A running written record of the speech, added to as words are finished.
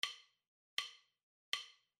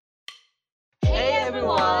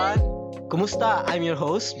everyone! Kumusta? I'm your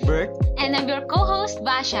host, Bert. And I'm your co-host,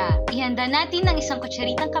 Basha. Ihanda natin ng isang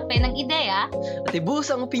kutsaritang kape ng ideya At ibuhos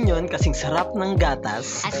ang opinyon kasing sarap ng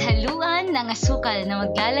gatas. at haluan ng asukal na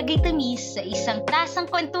maglalagay tamis sa isang tasang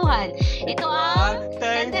kwentuhan. Ito ang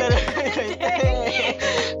Teng, teng, teng, teng.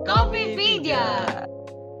 Coffee Media!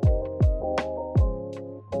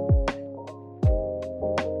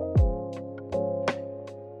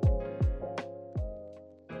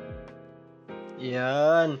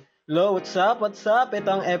 Yan. Hello, what's up? What's up? Ito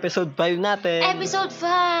ang episode 5 natin. Episode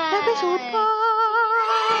 5! Episode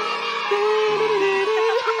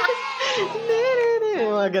 5!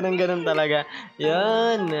 Mga ganun-ganun talaga.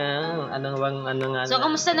 Yan. So,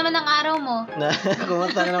 kamusta naman ang araw mo?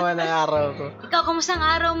 Kumusta naman ang araw ko? Ikaw, kamusta ang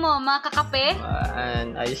araw mo, mga kakape?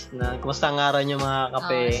 Ayos na. Kumusta ang araw nyo, mga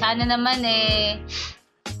kape? Sana naman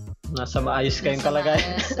Nasa maayos kayong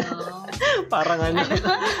kalagayan. Parang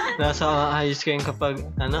nasa maayos kayong kapag,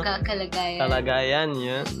 kalagayan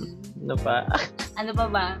yun. Ano pa? Ano pa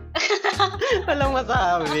ba? Walang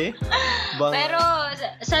masabi. Pero,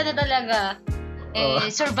 sana talaga,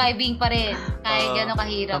 surviving pa rin. Kahit gano'ng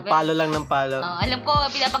kahirap. Ng palo lang ng palo. Alam ko,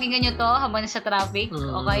 pinapakinggan nyo to habang nasa traffic.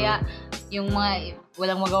 O kaya, yung mga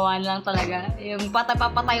walang magawa lang talaga. Yung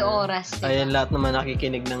papatay oras. Diba? Ayan, lahat naman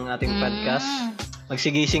nakikinig ng ating podcast.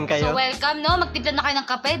 Magsigising kayo. So, welcome, no? Magtipla na kayo ng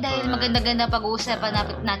kape dahil maganda-ganda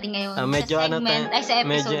pag-uusapan natin ngayon. Medyo sa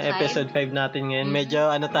segment, sa episode 5. Episode 5 natin ngayon. Medyo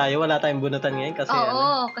wala tayong bunutan ngayon kasi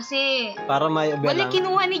kasi para may wala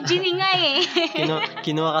kinuha ni Ginny nga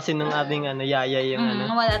kinuha kasi ng ating yaya yung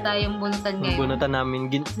wala tayong bunutan ngayon. Bunutan namin.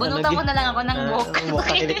 Bunutan ko na lang ako ng buhok. Buhok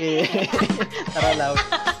na kilikili. Tara lang.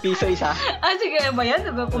 Piso isa. Sige ba yan?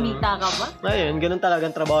 Kumita ka ba? Ayun, ganun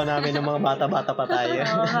talagang trabaho namin ng mga bata-bata pa tayo.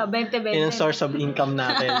 20-20. Yun ang source of income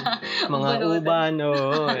natin. Mga uban,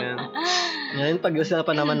 yan. Ngayon,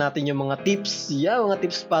 pag-usapan naman natin yung mga tips. Mga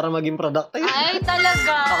tips para maging productive. Ay,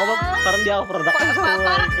 talaga? Ako ba, parang di ako productive.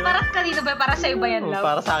 Para kanino ba? Para sa'yo ba yan, love?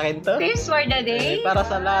 Para sa akin to. Tips for the day? Para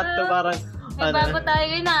sa lahat to, parang bago tayo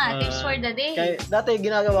yun tips for the day. Dati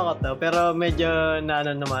ginagawa ko to, pero medyo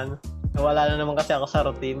naman. Nawala na naman kasi ako sa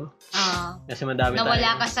routine. Kasi madami tayo.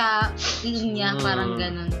 Nawala ka sa linya, parang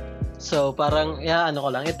ganun. So, parang, ko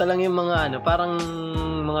lang. Ito lang yung mga, parang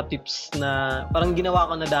mga tips na, parang ginawa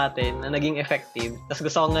ko na dati, na naging effective. Tapos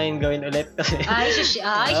gusto ko ngayon gawin ulit kasi.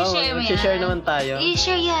 I-share mo yan. I-share naman tayo.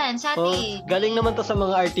 I-share yan, sa atin. Galing naman to sa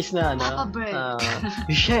mga artist na, Papa Bird.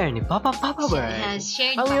 I-share ni Papa Bird. Yes,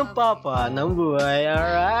 share ang yung Papa ng buhay.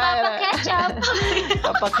 Alright. Papa Ketchup.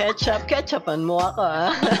 Papa Ketchup. Ketchupan mo ako,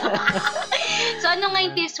 So, ano nga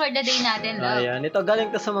yung tips for the day natin, love? Ayan. Ito, galing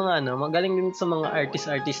to sa mga, galing din sa mga artist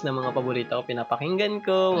na mga paborito ko. Pinapakinggan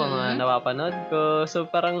ko, mga napapanood ko. So,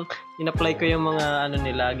 parang in-apply ko yung mga,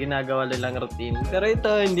 nila, ginagawa nilang routine. Pero ito,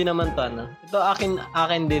 hindi naman to, Ito,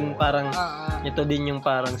 akin din, parang, ito din yung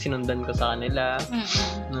parang sinundan ko sa kanila.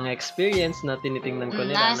 Ng experience na tinitingnan ko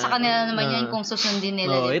nila. Nasa kanila naman yan kung susundin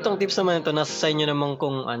nila. Itong tips naman ito, nasa sa inyo naman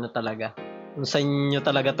kung talaga. Kung sa inyo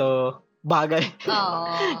talaga to bagay.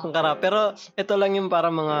 Kung pero ito lang yung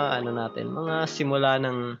para mga natin, mga simula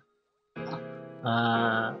ng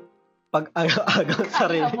pag-agaw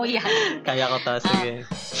sarili. Kaya ko to, sige.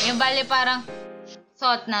 Yung bali parang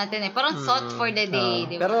thought natin parang thought for the day,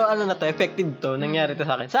 di ba? Pero effective to, nangyari to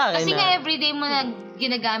sa akin. Kasi nga everyday mo na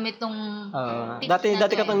ginagamit tong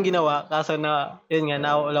dati ko tong ginawa, kaso yun nga,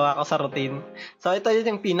 naulawa ako sa routine. So ito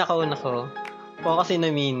yung pinakauna ko. Focus in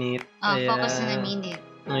a minute. Focus in a minute.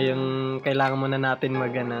 Yung kailangan muna natin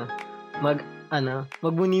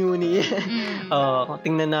magbuni-uni.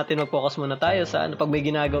 Tingnan natin, mag-focus muna tayo sa pag may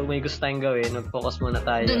gusto tayong gawin, mag-focus muna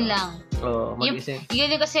tayo. Doon lang. Mag-isip.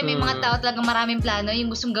 Yun kasi may mga tao talagang maraming plano,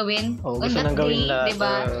 yung gustong gawin. Gusto nang gawin lahat.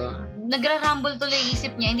 Diba? Nagra-rumble tuloy yung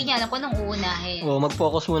isip niya, hindi niya alam kung anong uunahin.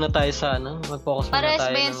 Mag-focus muna tayo sa mag-focus muna tayo.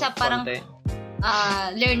 Para ba yan sa parang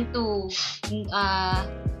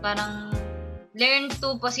learn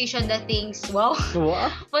to position the things. Wow.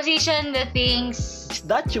 Position the things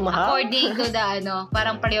that you have according to the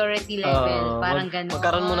parang priority level, parang gano'n.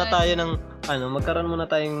 Magkaroon muna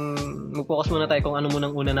tayong mag-focus muna tayo kung ano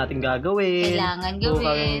munang una nating gagawin.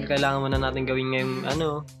 Kailangan muna natin gawin ngayong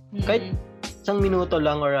kahit isang minuto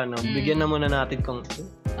lang or bigyan na muna natin kung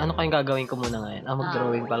ano kayong gagawin ko muna ngayon?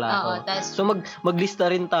 Mag-drawing pala ako. So, maglista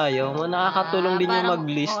rin tayo. Nakakatulong din yung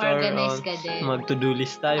mag-list or mag-to-do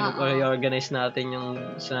list tayo. Mag-organize natin yung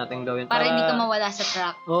gusto natin gawin. Para hindi ka mawala sa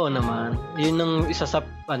track. Oo naman. Yun ang isa sa,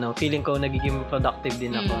 feeling ko nagiging productive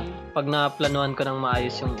din ako. Pag naplanuhan ko ng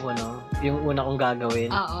maayos yung una kong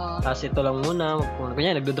gagawin. Tapos ito lang muna.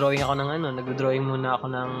 Kunya, nagdo-drawing muna ako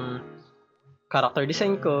ng character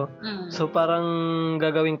design ko. So, parang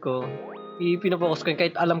gagawin ko, ipinopokus ko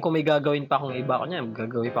kahit alam ko may gagawin pa akong iba. Kanya,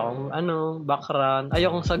 gagawin pa akong background.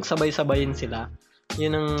 Ayokong sabay-sabayin sila.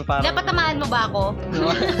 Yun ang parang... Napatamaan mo ba ako?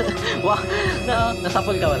 Wow!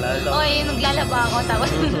 Nasapol ka wala? Yun, naglalaba ako. Tapos...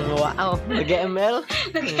 Wow! Nag-ML?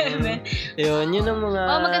 Yun ang mga...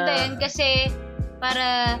 maganda yun kasi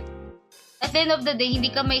para at the end of the day, hindi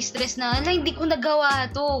ka may stress na, hindi ko nagawa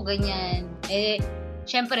to, ganyan.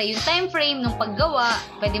 Syempre, yung time frame ng paggawa,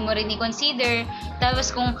 pwede mo rin i-consider. Tapos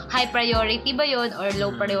kung high priority ba yun or low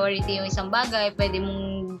priority yung isang bagay, pwede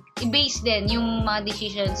mong i-base din yung mga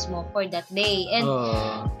decisions mo for that day.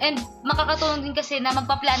 And makakatulong din kasi na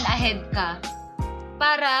magpa-plan ahead ka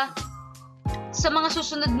para sa mga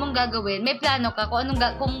susunod mong gagawin, may plano ka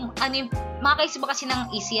kung ano yung makakaisip kasi ng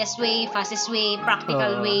easiest way, fastest way,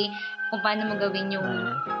 practical way, kung paano mo gawin yung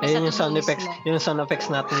ayun yung sound effects, yung sound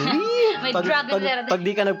effects natin. May dragon there. Pag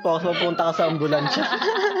di ka nag-pause, mapunta ka sa ambulansya.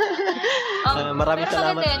 Maraming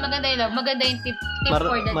salamat. Maganda yung tip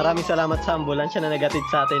for the day. Maraming salamat sa ambulansya na nagatid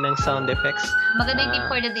sa atin ng sound effects. Maganda yung tip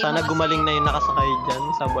for the day. Sana gumaling na yung nakasakay dyan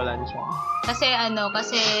sa ambulansya. Kasi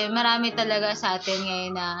marami talaga sa atin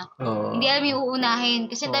ngayon na hindi alam yung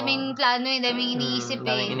uunahin. Kasi daming plano daming iniisip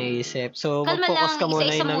Daming iniisip. So, mag-focus ka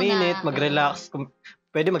muna in a minute, mag-relax.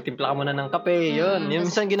 Pwede magtimpla ka muna ng kape, yun. Yung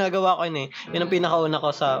minsan ginagawa ko yun Yun ang pinakauna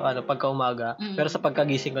ko sa pagkaumaga. Pero sa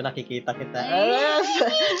pagkagising ko nakikita kita.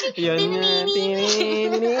 Yun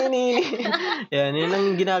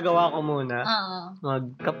ang ginagawa ko muna.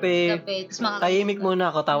 Magkape. Tahimik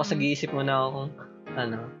muna ako, tapos nag-iisip muna ako kung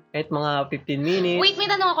kahit mga 15 minutes. Wait,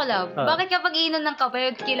 may tanong ako, love. Bakit kapag iinom ng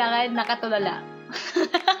kape, kailangan nakatulala?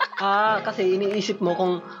 Kasi iniisip mo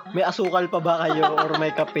kung may asukal pa ba kayo or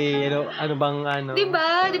may kape, ano bang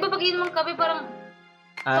Diba? Diba pag inom ng kape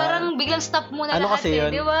parang biglang stop muna lahat kasi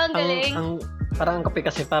yun? Diba? Ang galing. Parang ang kape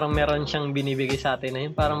kasi parang meron siyang binibigay sa atin na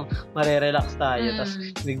yun, parang marerelax tayo. Tapos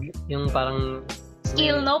yung parang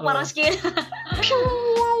skill, no? Parang skill.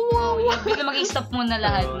 Biglang mag-stop muna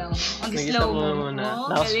lahat, no? Mag-slow muna.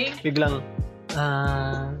 Tapos biglang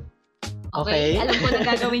okay. Alam ko na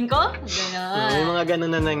gagawin ko? Ganon. May mga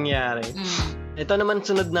ganun na nangyari. Ito naman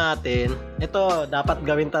sunod natin. Ito, dapat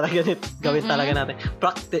gawin talaga natin.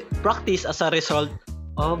 Practice as a result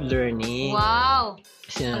of learning. Wow!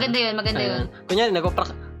 Maganda yun. Kunyari,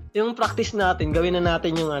 yung practice natin, gawin na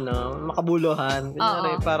natin yung makabuluhan.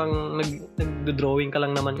 Kunyari, parang nag-drawing ka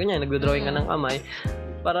lang naman. Kunyari, nag-drawing ka ng kamay.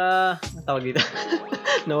 Para, tawag dito.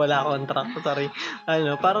 Nawala akong track. Sorry.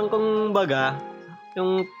 Parang kung baga,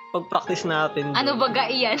 yung pag-practice natin. Ano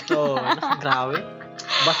baga iyan? Grabe.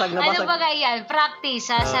 Basag na basag. Ano baga iyan?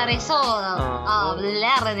 Practice sa result of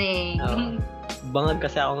learning. Bangag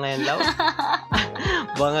kasi ako ngayon daw.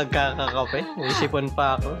 Bangag kakape. Isipon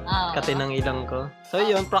pa ako. Katinang ilang ko. So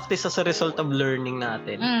yun, practice as a result of learning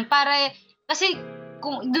natin. Kasi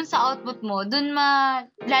kung dun sa output mo, dun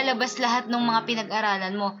malalabas lahat ng mga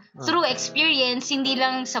pinag-aralan mo. Through experience, hindi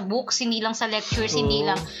lang sa books, hindi lang sa lectures, hindi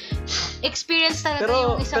lang experience talaga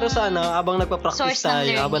yung isang pero sana, habang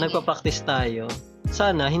nagpa-practice tayo,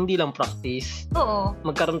 sana hindi lang practice. Oo.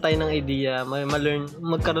 Magkaroon tayo ng idea,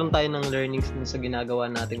 magkaroon tayo ng learnings din sa ginagawa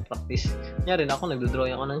nating practice. Kunyari ako,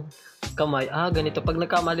 nagdo-drawing ako ng kamay. Ganito. Pag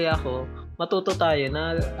nagkamali ako, matuto tayo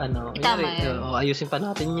na ayusin pa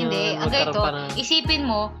natin yun. Hindi, isipin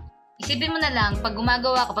mo na lang, pag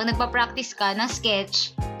gumagawa ka, pag nagpa-practice ka ng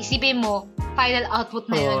sketch, isipin mo, final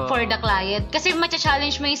output na yun for the client. Kasi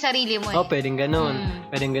matcha-challenge mo yung sarili mo pwedeng ganun.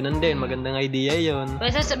 Pwedeng ganun din. Magandang idea yun.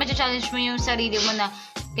 Kasi matcha-challenge mo yung sarili mo na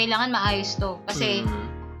kailangan maayos to. Kasi,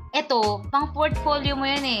 eto, pang portfolio mo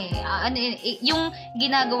yan yung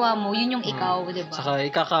ginagawa mo, yun yung ikaw, diba? Saka,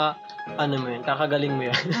 kakagaling mo yan.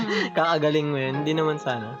 Kakagaling mo yan. Hindi naman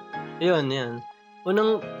sana. Yun.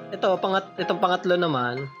 Itong pangatlo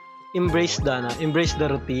naman, embrace the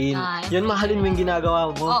routine. Yan, mahalin mo yung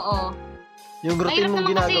ginagawa mo. Oo. Yung routine mong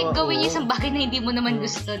ginagawa. Mahirap naman kasi gawin yung isang bagay na hindi mo naman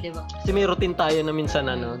gusto, di ba? Kasi may routine tayo na minsan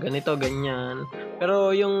ganito, ganyan.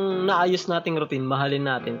 Pero yung naayos nating routine, mahalin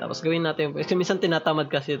natin. Tapos gawin natin. Kasi minsan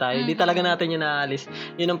tinatamad kasi tayo. Hindi talaga natin yun naaalis.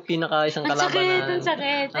 Yun ang pinaka-isang kalabanan. Ang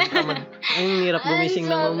sakit. Ang hirap gumising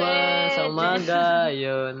sa umaga.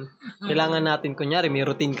 Yun. Kailangan natin, kunyari, may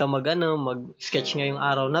routine ka mag-sketch ngayong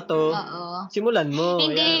araw na to. Simulan mo.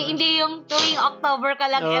 Hindi yung tuwing October ka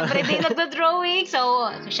lang everyday nagdo-drawing. So,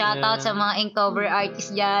 shoutout sa mga Inktober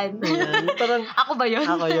artists dyan. Parang, ako ba yun?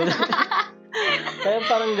 Ako yun. Kaya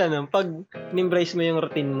parang ganun, pag in-embrace mo yung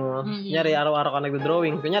routine mo, kunyari araw-araw ka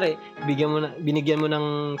nagdo-drawing, kunyari binigyan mo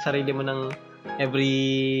ng sarili mo ng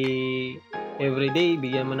every day,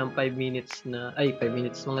 bigyan mo ng 5 minutes,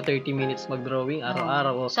 mga 30 minutes mag-drawing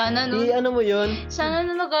araw-araw. Sana no. Ano mo yun? Sana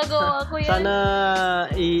no nagagawa ko yan. Sana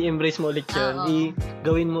i-embrace mo ulit yun.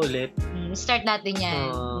 Gawin mo ulit. Start natin yan.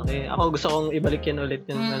 Ako gusto kong ibalik yan ulit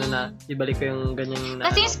yung ibalik ko yung ganyang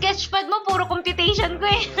kasi yung sketchpad mo puro computation ko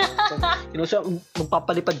eh.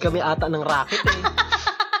 Magpapalipad kami ata ng racket eh.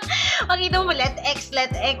 Makita mo, let X.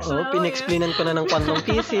 Pinexplainan ko na ng quantum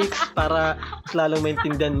physics para mas lalong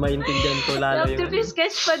maintindihan ko lalo yung... After yung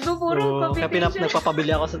sketchpad mo, puro computation. Kaya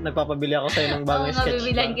nagpapabili ako sa'yo ng bagong sketchpad.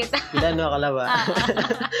 Mabibilan kita. Ilan no, akala ba?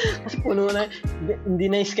 Kasi puno na, hindi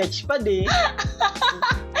na yung sketchpad eh.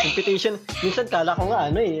 Computation, minsan kala ko nga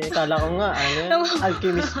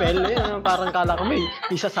alchemist spell eh. Parang kala ko may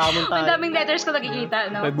isasamon tayo. Ang daming letters ko nakikita,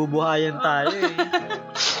 no? May bubuhayan tayo eh.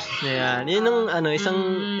 Yan. Yun ang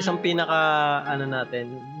isang pinaka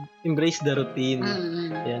natin. Embrace the routine.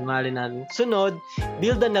 Yan, mahalin natin. Sunod,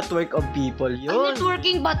 build a network of people. Yun.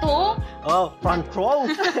 Networking ba to? Front row.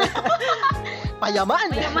 Payaman.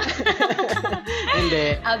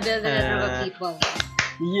 Hindi. I'll build a network of people.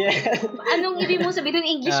 Yeah. Anong ibig mo sabihin ng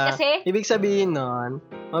English kasi? Ibig sabihin nun,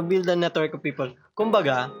 mag-build a network of people.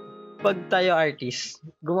 Kumbaga, pag tayo artist,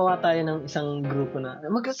 gumawa tayo ng isang grupo na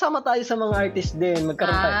magkasama tayo sa mga artist din,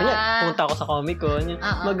 magkaroon tayo. Kanya, pumunta ako sa Comic-Con,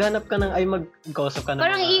 maghanap ka ng mag-kausap ka ng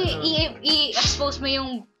parang i-expose mo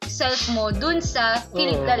yung self mo dun sa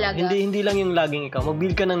field talaga. Hindi lang yung laging ikaw.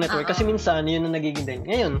 Mag-build ka ng network. Kasi minsan, yun ang nagiging din.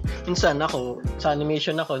 Ngayon, minsan ako, sa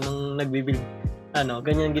animation ako, nung nagbibuild,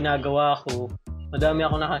 ganyan ginagawa ko. Madami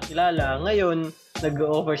ako nakakilala. Ngayon,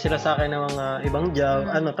 nag-offer sila sa akin ng mga ibang job,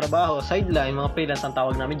 trabaho, sideline, mga freelance ang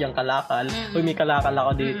tawag namin diyan, kalakal. Uy, may kalakal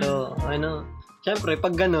ako dito. Syempre,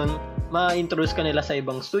 pag ganun, ma-introduce ka nila sa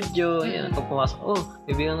ibang studio. Ayan, pag pumasok,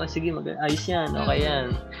 kaibigan ka, sige, mag-ayos yan, okay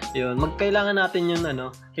yan. Yun, kailangan natin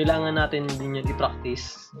yun, kailangan natin din yun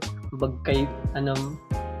i-practice.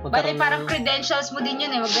 Bale, parang credentials mo din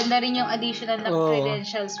yun eh. Maganda rin yung additional na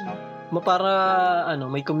credentials mo. Para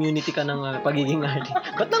may community ka ng pagiging artist.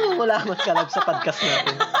 Ba't nangungulangot ka lang sa podcast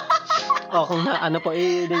natin? Kung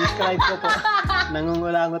i-describe ko po.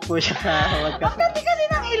 Nangungulangot po siya sa podcast. Bakit kasi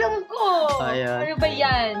ng ilong ko? Ayan. Ano ba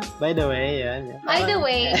yan? By the way, yan. By the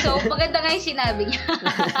way, so maganda nga yung sinabi niya.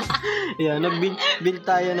 Yan, nag-build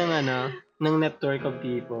tayo ng network of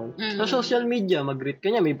people. Sa social media, mag-greet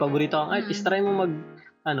ka niya. May paborito kang artist. Try mo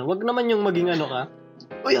wag naman yung maging ka.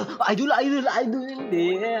 Idol,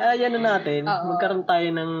 hindi. Ayan na natin. Magkaroon tayo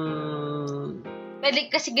ng...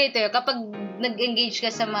 Pwede kasi ganito kapag nag-engage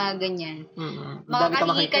ka sa mga ganyan,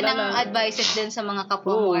 makakahingi ka ng advices din sa mga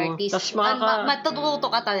kapwa mo artists.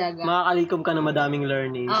 Matututo ka talaga. Makakalikom ka ng madaming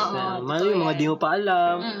learnings. Yung mga di mo pa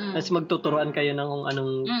alam. Tapos magtuturuan kayo ng kung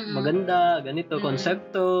anong maganda, ganito,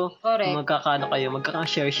 konsepto.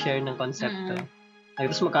 Magkaka-share ng konsepto.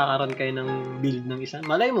 Tapos magkakaroon kayo ng build ng isa.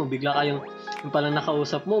 Malay mo, bigla kayong yung pala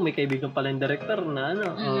nakausap mo, may kaibigan pala yung director na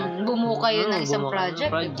bumuo kayo ng isang project.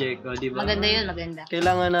 Diba? Maganda yun, maganda.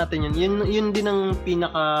 Kailangan natin yun. Yun din ang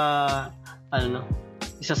pinaka,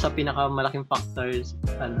 isa sa pinaka malaking factors,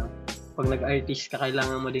 pag nag-artist ka,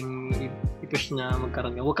 kailangan mo ding i-push na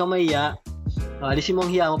magkaroon ka. Huwag kang mahiya. Alisin mo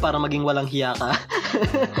ang hiya mo para maging walang hiya ka.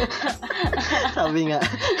 Sabi nga.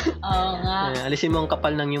 Oo nga. Alisin mo ang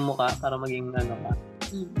kapal ng iyong mukha para maging ka.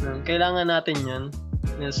 Kailangan natin yun.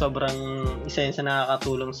 Sobrang isa yun sa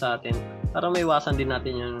nakakatulong sa atin. Para maiwasan din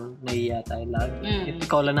natin yung nahiya tayo lagi.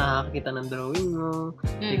 Ikaw lang nakakakita ng drawing mo.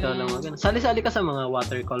 Ikaw lang sali-sali ka sa mga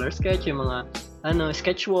watercolor sketch, yung mga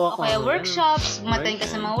sketchwalk. O kaya workshops. Matayin ka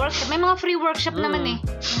sa mga workshop. May mga free workshop naman eh.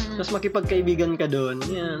 Tapos makipagkaibigan ka doon.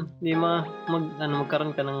 Yan. Hindi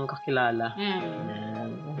magkaroon ka ng kakilala.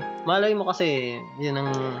 Malay mo kasi, yun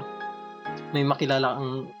ang may makilala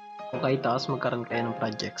kang tapos magkaroon kayo ng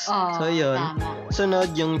projects. So, yun. Tama.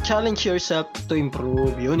 Sunod, yung challenge yourself to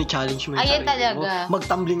improve. Yun, i-challenge mo yung sarili talaga. mo.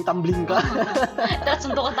 Magtumbling-tumbling ka. Tapos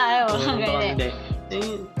suntok tayo.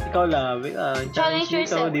 Ikaw lang. Challenge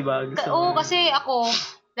yourself. Diba? Kasi ako,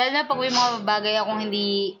 lalo na pag may mga bagay akong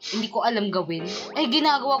hindi ko alam gawin,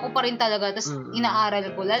 ginagawa ko pa rin talaga. Tapos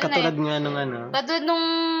inaaral ko. Katulad nga nung katulad nung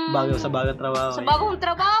sa bagong trabaho. Sa bagong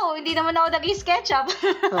trabaho. Hindi naman ako nag-sketchup.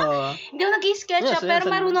 Hindi ako nag-sketchup.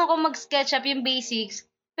 Pero marunong ako mag-sketchup yung basics.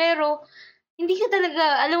 Pero, hindi ka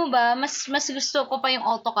talaga, alam mo ba, mas gusto ko pa yung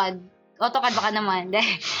AutoCAD. AutoCAD baka naman.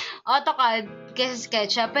 AutoCAD kaysa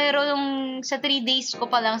SketchUp. Pero yung sa 3 days ko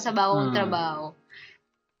pa lang sa bagong trabaho,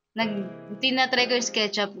 tinatry ko yung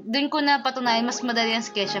SketchUp. Doon ko na patunayan, mas madali ang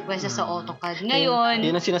SketchUp kaysa sa AutoCAD. Ngayon,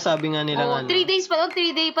 yun ang sinasabi nga nila. 3 days pa lang,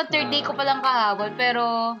 3 day ko pa lang kahabol.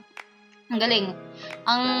 Pero, ang galing.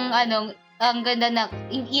 Ang ganda na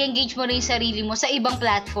i-engage mo rin yung sarili mo sa ibang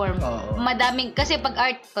platform. Madaming, kasi pag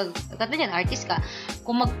artist ka,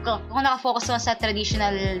 kung naka-focus mo sa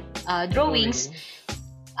traditional drawings,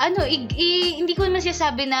 hindi ko naman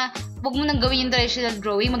sinasabi na wag mo nang gawin yung traditional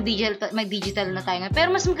drawing, mag-digital na tayo. Pero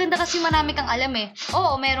mas maganda kasi marami kang alam eh.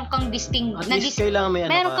 Oo, meron kang distinct. At least kailangan may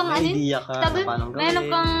idea ka na paano gawin. Meron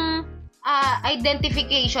kang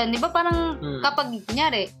identification. Di ba parang kapag,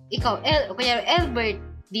 kunyari, ikaw, kunyari, Albert,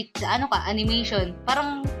 dito sa animation,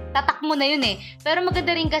 parang tatak mo na yun eh. Pero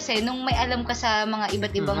maganda rin kasi nung may alam ka sa mga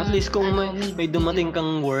iba't ibang at least kung may dumating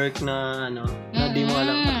kang work na na di mo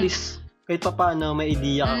alam, at least kahit pa paano may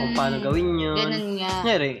idea ka kung paano gawin yun. Ganun nga.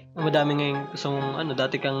 Nyari, madami ngayon gusto mong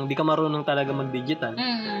dati di ka marunong talaga mag-digital.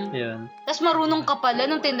 Yun. Tapos marunong ka pala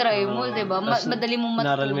nung tinry mo, diba? Madali mong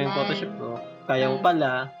matutunan. Naral mo yung Photoshop ko. Kaya mo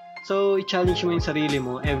pala. So, i-challenge mo yung sarili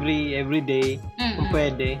mo every day kung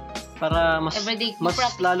pwede. Para mas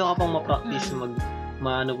lalo ka pang ma-practice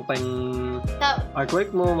maano pa yung artwork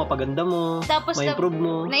mo, mapaganda mo, ma-improve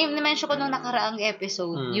mo. Na-mention ko nung nakaraang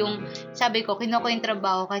episode, yung sabi ko, kinuha ko yung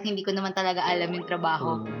trabaho kahit hindi ko naman talaga alam yung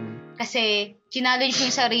trabaho. Kasi, challenge ko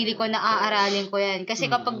yung sarili ko na aaralin ko yan. Kasi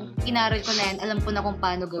kapag inaral ko na yan, alam ko na kung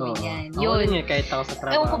paano gawin yan. Yun. Ako kahit ako sa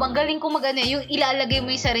trabaho. Ewan ko bang galing ko yung ilalagay mo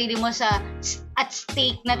yung sarili mo at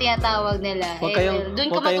stake na tinatawag nila. Huwag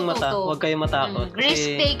kayong matakot.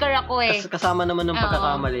 Risk taker ako eh. Kasama naman ng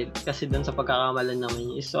pagkakamali. Kasi dun sa pagkakamali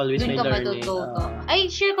naman, is always may learning. Ay,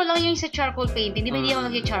 share ko lang yung sa charcoal painting. Hindi ako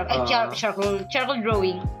charcoal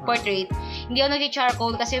drawing, portrait. Hindi ako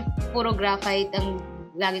nag-charcoal kasi puro graphite ang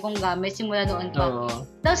lagi kong gamit simula noon pa.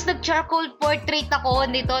 Tapos nag-charcoal portrait ako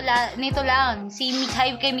nito lang. Si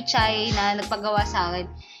Michay na nagpagawa sa akin.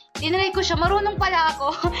 Tinry ko siya, marunong pala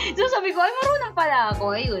ako. So sabi ko, marunong pala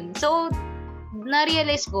ako. Ayun. So,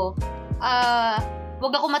 na-realize ko,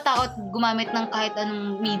 wag ako matakot gumamit ng kahit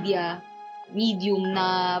anong medium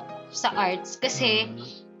na sa arts. Kasi,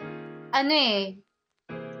 anong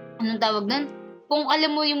tawag nun? Kung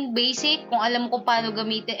alam mo yung basic, kung alam mo kung paano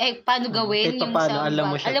gamitin, paano gawin yung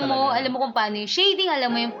alam mo kung paano yung shading,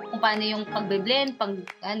 alam mo kung paano yung pagbe-blend,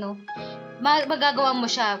 magagawa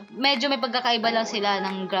mo siya. Medyo may pagkakaiba lang sila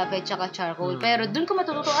ng graphite tsaka charcoal. Pero dun ko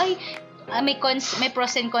matututo, may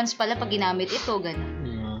pros and cons pala pag ginamit ito,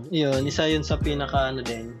 ganun. Yun, isa yun sa pinaka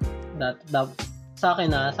din. Sa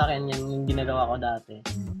akin yung ginagawa ko dati.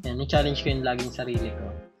 Yan, yung challenge ko yung laging sarili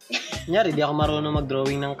ko. Kunyari, di ako marunong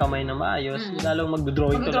mag-drawing ng kamay na maayos. Lalo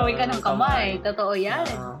mag-drawing ko lang. Mag-drawing ka ng kamay. Totoo yan.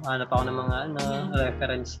 Hanap ako ng mga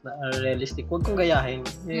reference na realistic. Huwag kong gayahin.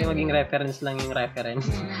 Maging reference lang yung reference.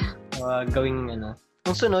 Gawing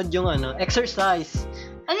Ang sunod yung exercise.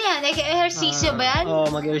 Ano yan? Ehersisyo ba yan?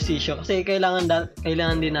 Mag-ehersisyo. Kasi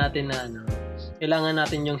kailangan din natin na kailangan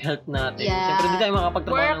natin yung health natin. Yeah. Siyempre, hindi tayo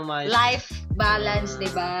makapagtrabaho ng maayos. Work-life balance,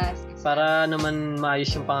 diba? Para naman maayos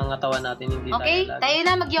yung pangangatawan natin. Hindi tayo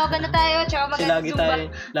na. Mag-yoga na tayo. Tsaka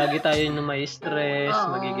lagi tayo yung may stress.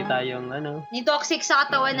 Magiging tayong yung toxic sa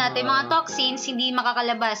katawan natin. Mga toxins, hindi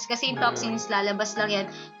makakalabas. Kasi yung toxins, lalabas lang yan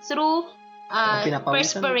through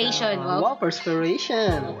perspiration. Wow,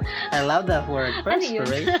 perspiration. I love that word.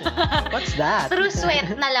 Perspiration. What's that? Through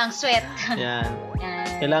sweat na lang. Sweat. Yan.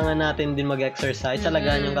 Kailangan natin din mag-exercise.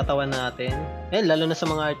 Alagaan yung katawan natin. Lalo na sa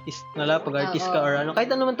mga artist. Pag artist ka or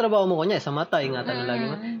kahit ano man trabaho mo kunya, sa mata, ingatan na lagi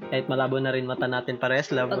mo. Kahit malabo na rin mata natin,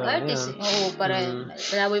 parehas labo. Pag artist,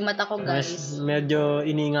 malabo yung mata ko, guys. Medyo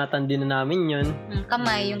iniingatan din na namin yun. Yung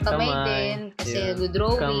kamay din. Kasi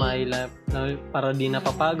drawing. Kamay, para di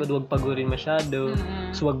napapagod, huwag pagurin masyado.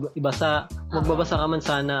 So, magbabasa ka man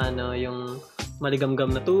sana, yung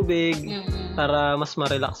maligamgam na tubig, para mas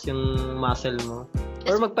ma-relax yung muscle mo.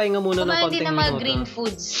 Or magpahinga muna ng konting minuto. Kumain din ng mga green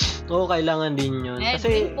foods. Oo, kailangan din yun.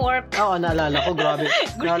 Kasi, green pork. Naalala ko,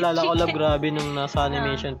 grabe nung nasa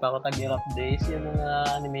animation pa ako, tag-hirap days. Yung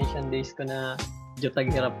mga animation days ko na medyo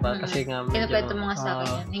tag-hirap pa. Kasi nga, medyo... Kinapleto mo nga sa akin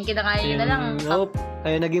yan. Yung kinakain nyo na lang.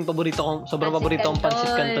 Kaya naging sobrang paborito kong pansit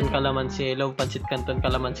canton calamansi. Love pansit canton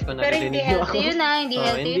calamansi ko na pero hindi healthy yun hindi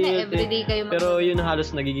healthy yun everyday kayo pero yun halos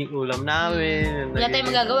nagiging ulam namin. Wala tayong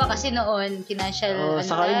magagawa kasi noon, financial.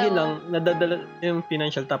 Saka hindi lang, nadadala yung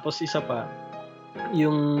financial. Tapos isa pa,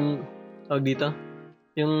 yung,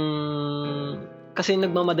 kasi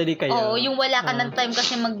nagmamadali kayo. Yung wala ka ng time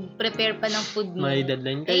kasi mag-prepare pa ng food mo. May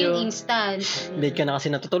deadline kayo. Yung instant. Late ka na kasi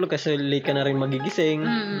natutulog kasi late ka na rin magigising.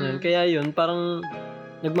 Kaya yun, parang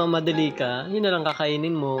nagmamadali ka, yun na lang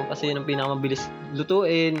kakainin mo kasi yun ang pinakamabilis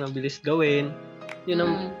lutuin, mabilis gawin.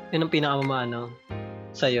 Yun ang pinakamamano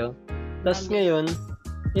sa'yo. Tapos ngayon,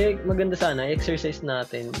 maganda sana, exercise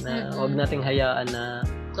natin na huwag nating hayaan na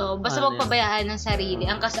basta wag pabayaan ng sarili.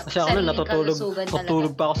 Kasi ako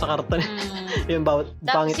natutulog pa ako sa karton. Yung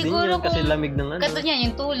pangit din yun kasi lamig ng Kato niyan,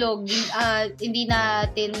 yung tulog, hindi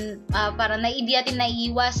natin hindi natin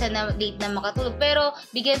naiiwasan na late na makatulog. Pero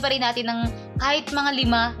bigyan pa rin natin ng kahit mga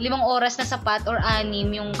 5 oras na sapat or 6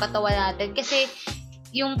 yung katawan natin. Kasi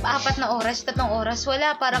yung 4 na oras, 3 oras,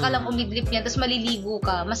 wala, para ka lang umidlip niya, tapos maliligo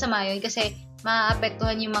ka. Masama yun kasi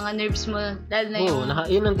maapektuhan yung mga nerves mo, lalo na yung...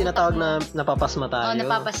 yun ang tinatawag na napapasma tayo.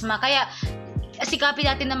 Napapasma. Kaya, sikapin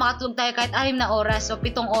natin na makatulog tayo kahit 6 na oras o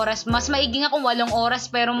 7 oras. Mas maigi nga kung 8 oras,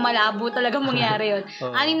 pero malabo talaga mangyari yun.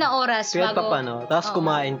 6 na oras bago... pa paano? Tapos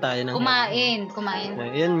kumain tayo ng... Kumain.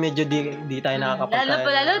 Yan, medyo di tayo nakakapagkain.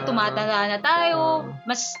 Lalo, tumatanda na tayo.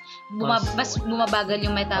 Mas bumabagal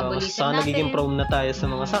yung metabolism natin. Nagiging prone na tayo sa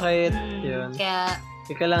mga sakit. Yun. Kaya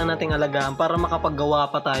kailangan nating alagaan para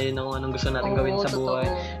makapaggawa pa tayo ng anong gusto natin gawin sa buhay.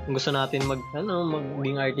 Kung gusto natin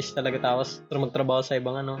maging artist talaga, tapos magtrabaho sa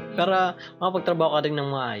ibang para makapagtrabaho ka din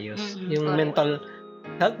ng maayos. Yung mental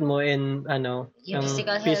health mo and yung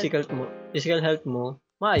physical health mo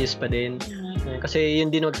maayos pa din. Kasi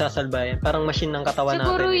yun din magsasalba. Parang machine ng katawan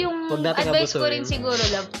natin. Siguro yung advice ko rin siguro,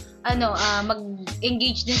 love,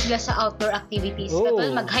 mag-engage din sila sa outdoor activities.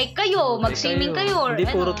 Katulad, mag-hike kayo, mag-swimming kayo. Hindi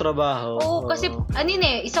puro trabaho. Kasi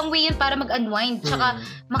isang way yun para mag-unwind. Tsaka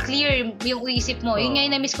ma-clear yung isip mo. Yun nga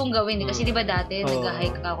yung na-miss kong gawin. Kasi di ba dati,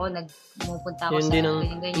 nag-hike ako, nagpupunta ako sa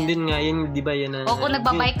ganyan. Hindi nga, yun di ba yun? Kung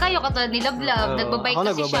nagbabike kayo, katulad ni Love, nagbabike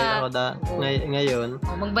kasi siya. Ako ngayon.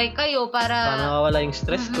 Mag-bike kayo para nawawala yung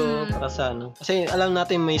stress ko, para sa Kasi alam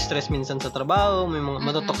natin may stress minsan sa trabaho, may mga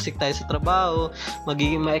matotoxic tayo sa trabaho,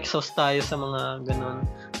 magiging ma-exhaust tayo sa mga ganon.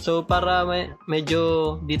 So, para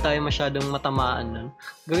medyo di tayo masyadong matamaan nun,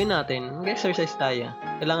 gawin natin, mag-exercise tayo.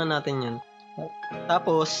 Kailangan natin yan.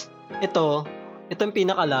 Tapos, ito yung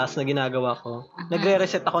pinaka-last na ginagawa ko.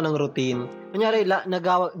 Nagre-reset ako ng routine. Kunyari,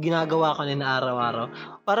 ginagawa ko na araw-araw.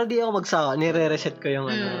 Para di ako magsawa, nire-reset ko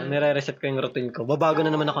yung routine ko. Babago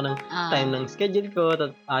na naman ako ng time ng schedule ko,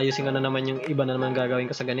 at ayusin ko na naman yung iba na naman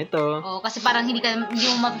gagawin ko sa ganito. Kasi parang hindi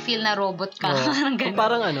mo ma-feel na robot ka.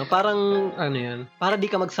 Parang yan. Para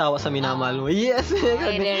di ka magsawa sa minamahal mo. Yes!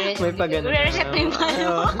 May pa ganun. Re-reset mo yung mahal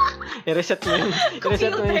mo.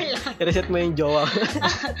 I-reset mo yung jowa.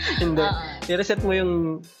 Hindi. I-reset mo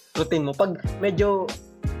yung routine mo. Pag medyo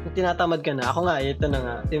tinatamad ka na, ako nga, ito na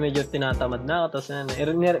nga, medyo tinatamad na ako, tapos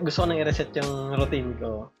gusto ko nang i-reset yung routine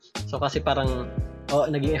ko. So, kasi parang,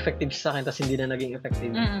 naging effective sa akin, tapos hindi na naging effective.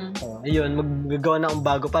 Ayun, maggagawa na akong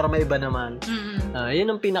bago para may iba naman.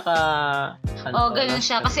 Yun ang pinaka... ganun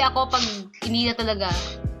siya. Kasi ako, pag hindi na talaga,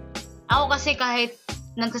 ako kasi kahit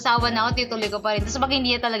nagsasawa na ako, tituloy ko pa rin. Tapos pag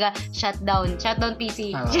hindi talaga, shutdown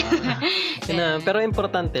PC. Pero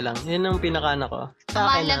importante lang. Yun ang pinaka ko.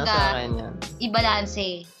 Sa akin yan.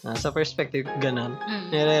 I-balance. Sa perspective, ganun.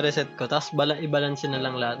 Nire-reset ko. Tapos i-balance na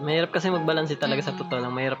lang lahat. Mahirap kasi mag-balance talaga sa totoo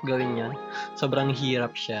lang. Mahirap gawin yan. Sobrang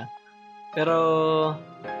hirap siya. Pero,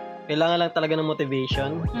 kailangan lang talaga ng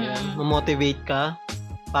motivation. Mamotivate ka.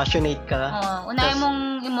 Passionate ka. Unahin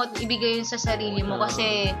mong ibigay yun sa sarili mo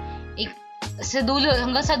kasi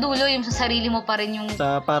hanggang sa dulo yung sa sarili mo pa rin yung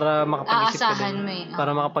para makapag-isip ka din.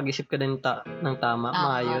 Para makapag-isip ka din ng tama,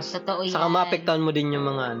 maayos. Saka maapektuhan mo din yung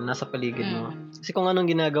mga nasa paligid mo. Kasi kung anong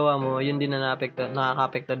ginagawa mo, yun din na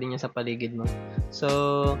nakaka-apekto din yung sa paligid mo.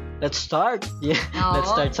 So, let's start. Let's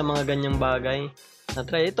start sa mga ganyang bagay.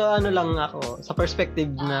 Na-try. Ito lang ako. Sa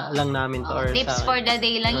perspective na lang namin to. Tips for the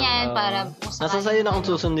day lang yan para nasa sa'yo na kung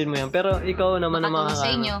susundin mo yan. Pero ikaw naman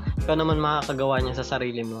ikaw naman makakagawa niya sa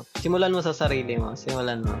sarili mo. Simulan mo sa sarili mo.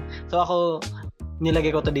 So ako,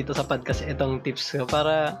 nilagay ko to dito sa podcast itong tips ko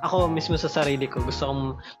para ako mismo sa sarili ko gusto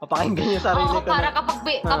kong mapakinggan yung sarili ko. Para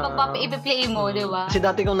kapag ipi-play mo, di ba? Kasi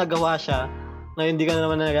dati kong nagawa siya. Ngayon, hindi ka na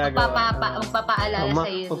naman nagagawa. Magpapaalala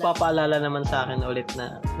sa'yo. Magpapaalala naman sa akin ulit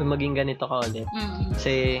na maging ganito ka ulit.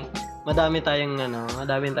 Kasi madami tayong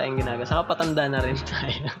ginagawa. Saka patanda na rin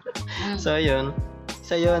tayo. So, yun.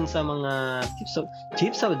 Isa yun sa mga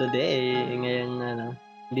tips of the day. Ngayon,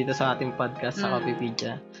 dito sa ating podcast sa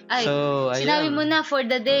Coffeepedia. So, sinabi mo na for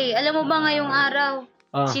the day. Alam mo ba ngayong araw,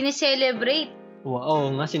 sineselebrate?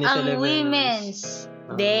 Oo nga, sineselebrate. Ang Women's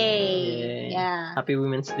Day. Yeah. Happy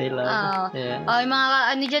Women's Day, love. Yung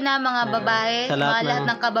mga dyan mga babae, lahat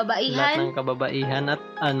ng kababaihan. Lahat ng kababaihan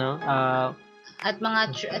at mga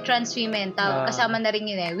trans women. Kasama na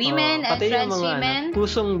rin yun women and trans women.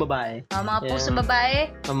 Pusong babae. Mga pusong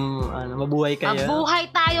babae. Mabuhay kayo.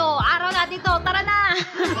 Mabuhay tayo. Araw natin to. Tara na.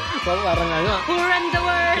 Parang Who run the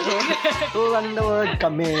world? Who run the world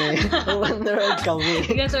kami. Who run the world kami.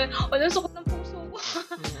 Walang sukot ng puso ko.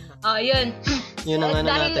 Yun. Yun ang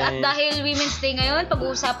natin. At dahil Women's Day ngayon,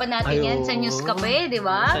 pag-uusapan natin yan sa Newskape, di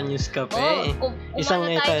ba? Sa Newskape. Isang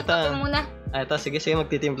ito. Ito, sige,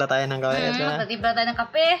 magtitimpla tayo ng kape. Magtitimpla tayo ng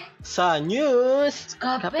kape. Sa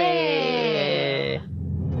Newskape.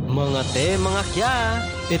 Mga mga kya,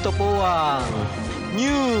 ito po ang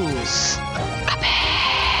Newskape.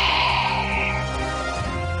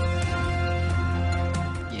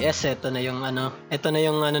 Yes, ito na yung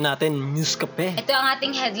natin, Newskape. Ito ang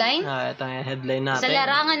ating headline. Ito ang headline natin. Sa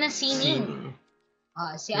larangan ng sining.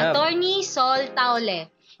 Si Attorney Sol Taule.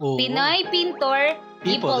 Pinoy pintor,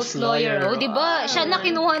 people's lawyer. Diba? Siya na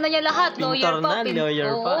kinuha na niya lahat. Lawyer pa. Lawyer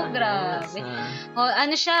pa. Grabe.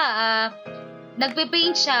 Ano siya,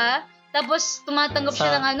 nagpe-paint siya, tapos tumatanggap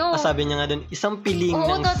siya ng sabi niya nga doon, isang piling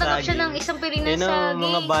ng saging. Tatanggap siya ng isang piling ng saging.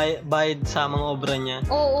 Mga bayad sa mga obra niya.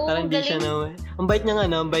 Parang hindi siya ang bait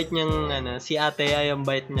niya si ate ay ang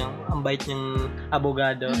bait niyang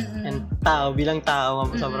abogado and bilang tao,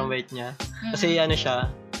 sobrang bait niya. Kasi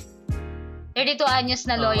siya, 32 anyos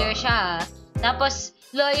na lawyer siya. Tapos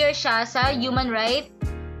lawyer siya sa human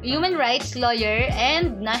rights lawyer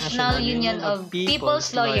and National Union of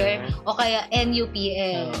People's Lawyer o kaya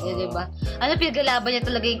NUPL, diba? Pinaglalaban niya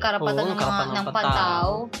talaga yung karapatan ng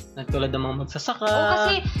pantao. Tulad ng mga magsasaka.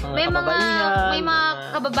 Kasi may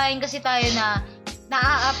mga kababayan kasi tayo na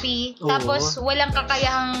naaapi, tapos walang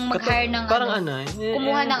kakayahang mag-hire ng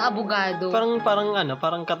kumuha ng abogado.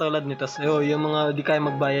 Parang katulad nito. Yung mga di kaya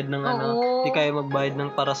magbayad ng di kaya magbayad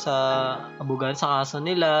ng para sa abogado sa kaso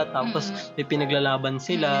nila, tapos may pinaglalaban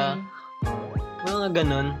sila. Mga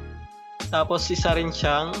ganon. Tapos isa rin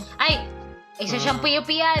siyang isa siyang PUP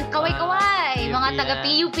yan. Kaway-kaway. Mga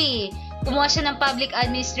taga-PUP. Kumuha siya ng public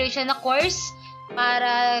administration na course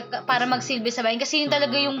para magsilbi sa bayan. Kasi yun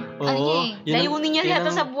talaga yung layunin niya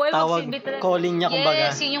yata sa buhay, magsilbi talaga. Calling niya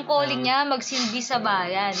kumbaga. Yes, yun yung calling niya, magsilbi sa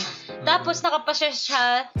bayan. Tapos nakapasya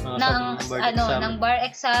siya ng bar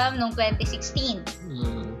exam noong 2016.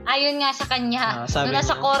 Ayon nga sa kanya, nung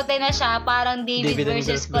nasa korte na siya, parang David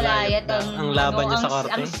versus Goliath ang laban niya sa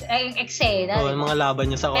korte. Ang eksena. Ang mga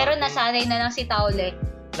laban niya sa korte. Pero nasanay na lang si Taule.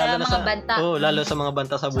 Lalo sa mga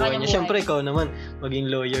banta sa buhay niya. Siyempre, ikaw naman,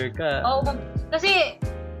 maging lawyer ka. Kasi,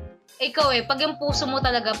 ikaw pag yung puso mo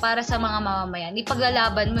talaga para sa mga mamamayan,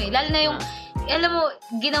 ipaglalaban mo Lalo na yung, alam mo,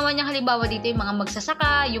 ginawa niya halimbawa dito yung mga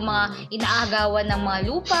magsasaka, yung mga inaagawan ng mga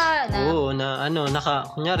lupa.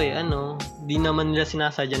 Kunyari, di naman nila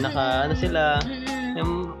sinasadya, sila.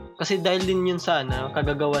 Kasi dahil din yun sa,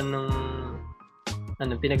 kagagawan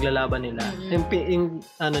ng pinaglalaban nila. Yung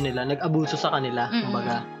nila, nag-abuso sa kanila,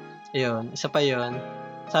 kumbaga. Ayun, isa pa yun.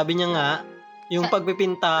 Sabi niya nga, yung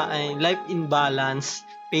pagpipinta ay life in balance,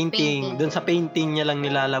 painting. Doon sa painting niya lang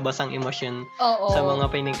nilalabas ang emosyon sa mga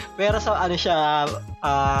painting. Pero sa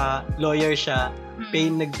lawyer siya,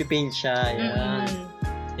 nagpipaint siya.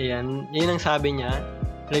 Ayan. Yun ang sabi niya.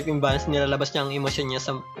 Life in balance, nilalabas niya ang emosyon niya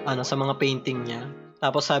sa mga painting niya.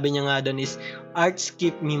 Tapos sabi niya nga doon is, arts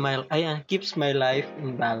keeps my life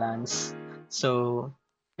in balance. So,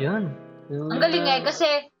 yun. Ang galing kasi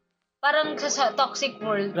parang sa toxic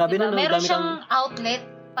world, meron siyang outlet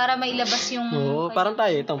para mailabas yung... parang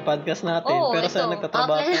tayo, itong podcast natin. Pero sa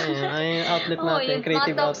nagtatrabaho tayo, ay outlet natin,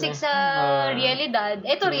 creative outlet. Mga toxic sa realidad.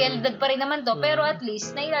 Ito, realidad pa rin naman to, pero at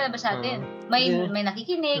least, nailalabas natin. May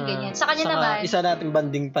nakikinig, ganyan. Sa kanya naman... Isa natin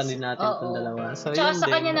banding pa din natin itong dalawa. So, tsaka sa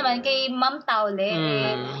kanya naman, kay Ma'am Taule,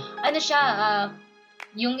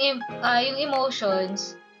 yung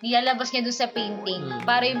emotions, nilalabas niya doon sa painting,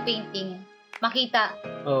 para yung painting makita.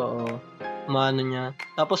 Maano niya.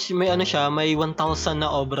 Tapos may may 1,000 na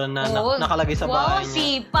obra na nakalagay sa bahay niya.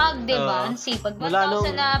 Sipag, diba? Ang sipag.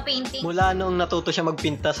 1,000 na painting. Mula nung natuto siya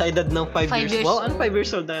magpinta sa edad ng 5 years. Wow, 5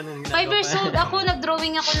 years old na. 5 years old ako,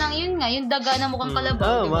 nag-drawing ako lang yung daga na mukhang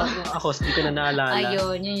kalabaw, diba? Ako, hindi ko na naalala.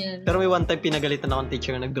 Ayun, yun. Pero may one time pinagalitan akong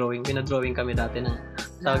teacher na nag-drawing. Pinadrawing kami dati ng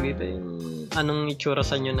tawag ito yung anong itsura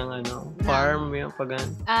sa inyo ng farm, yung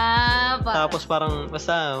Tapos parang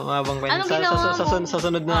basta mabang kwento. Sa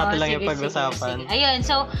sunod na natin lang yung pag-usapan. Ayun,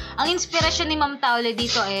 so ang inspirasyon ni Ma'am Taule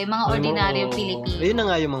dito mga ordinaryong Pilipino. Ayun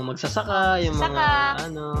na nga yung mga magsasaka, yung mga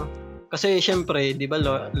kasi syempre, di ba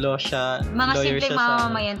law siya, mga lawyer simple siya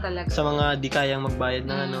mamamayan talaga. Sa mga di kayang magbayad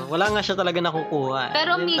ng wala nga siya talaga nakukuha.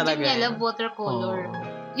 Pero medium niya love watercolor.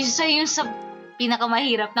 Isa yung sa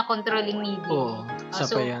pinakamahirap na controlling medium.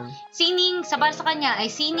 So, yan. Sining, para sa kanya,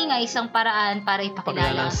 sining ay isang paraan para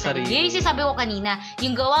ipakilala ang sarili. Yun yung sinasabi ko kanina,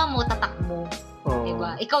 yung gawa mo, tatak mo.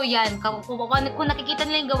 Diba? Ikaw yan. Kung nakikita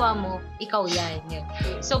nila yung gawa mo, ikaw yan.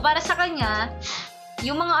 So, para sa kanya,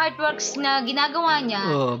 yung mga artworks na ginagawa niya,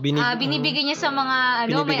 binibigay niya sa mga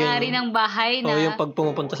may-ari ng bahay na yung pag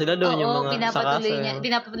pumupunta sila doon, yung mga pinapatuloy niya,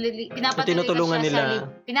 tinutulungan nila.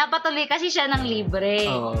 Pinapatuloy kasi siya ng libre.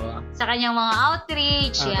 Sa kanyang mga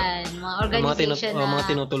outreach, mga organization mga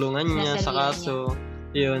tinutulungan niya sa kaso.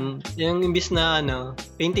 Yun, yung imbis na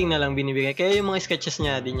painting na lang binibigay. Kaya yung mga sketches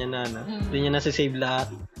niya, di niya nasa-save lahat.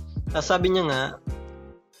 Tapos sabi niya nga,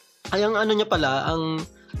 ay ang niya pala,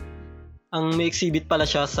 ang may exhibit pala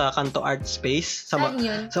siya sa Kanto Art Space sa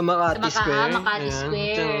Makati Square. Makati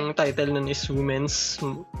Square. Yung title nun is Women's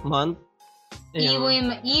Month.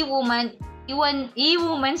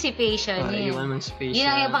 E-Womancipation. E-Womancipation. Yun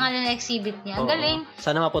ang pangalan ng exhibit niya. Ang galing.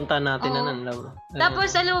 Sana mapuntahan natin na.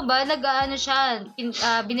 Tapos, alam mo ba,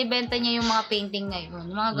 binibenta niya yung mga painting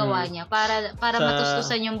ngayon, mga gawa niya, para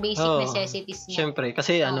matustusan yung basic necessities niya. Siyempre,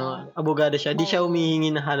 kasi abogado siya. Di siya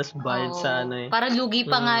humihingi na halos bayad sa Para lugi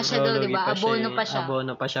pa nga siya doon, di ba? Abono pa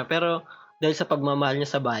siya. Pero, dahil sa pagmamahal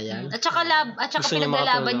niya sa bayan. At saka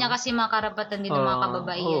pinaglalaban niya kasi mga karapatan din ng mga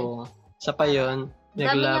kababaihan. Sa pa yun.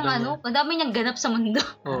 Ang dami niyang ganap sa mundo.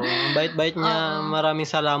 Ang bait-bait niya. Maraming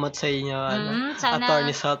salamat sa inyo.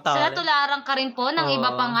 Attorney Salta. Sana tularan ka rin po ng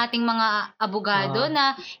iba pang ating mga abogado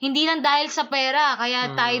na hindi lang dahil sa pera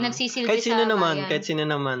kaya tayo nagsisilbi kahit sa bayan. Kahit sino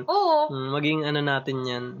naman. Oo. Maging natin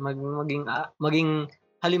yan. Maging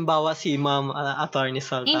halimbawa si Ma'am Attorney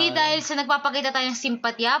Salta. Hindi dahil sa nagpapakita tayong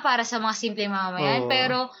simpatya para sa mga simpleng mamamayan,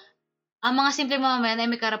 pero ang mga simpleng mamamayan ay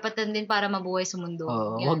may karapatan din para mabuhay sa mundo.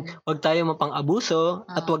 Wag tayo mapang-abuso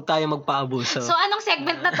at wag tayo magpa-abuso. So, anong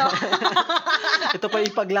segment na to? Ito pa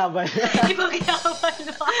ipaglaban. Ipaglaban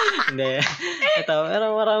mo. Hindi. Ito,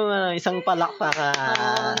 pero marami isang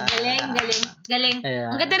palakpakan. Galing.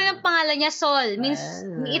 Ang ganda rin ng pangalan niya, Sol.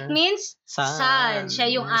 It means sun.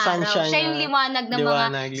 Siya yung araw. Siya yung liwanag ng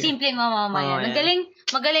mga simpleng mamamayan.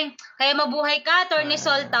 Magaling. Kaya mabuhay ka, Attorney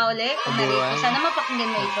Sol Taule. Sana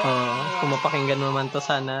mapakinggan mo ito. Kung mapakinggan mo man to,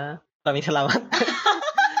 sana. Maraming salamat.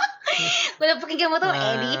 Kung napakinggan mo to,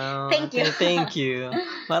 Ellie, thank you.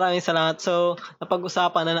 Maraming salamat. So,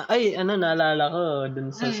 napag-usapan naalala ko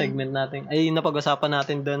dun sa segment natin. Napag-usapan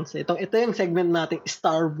natin dun. Ito yung segment natin,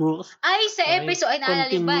 Istarbuks. Sa episode,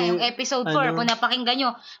 naalala ba? Yung episode 4, kung napakinggan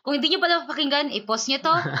nyo. Kung hindi nyo pala napakinggan, i-pause nyo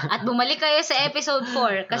to at bumalik kayo sa episode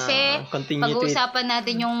 4. Kasi, pag-uusapan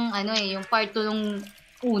natin yung part 2 ng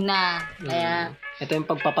una. Kaya, ito yung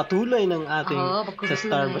pagpapatuloy ng ating sa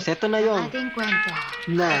Starbucks. Ito na yung ating kwento.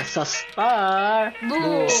 Nasa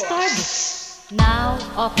Starbuks. Now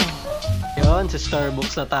open. Yun, sa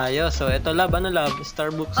Starbuks na tayo. So, ito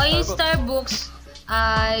Starbuks. Yung Starbuks.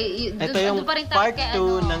 Ito yung part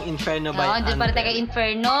 2 ng Inferno by Dante. Doon pa rin tayo kay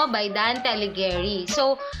Inferno by Dante Alighieri.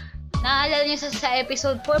 So, naalala nyo sa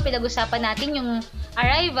episode 4, pinag-usapan natin yung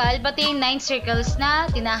arrival, pati yung 9 circles na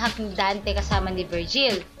tinahak ni Dante kasama ni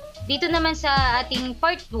Virgil. Dito naman sa ating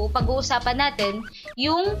part 2, pag-uusapan natin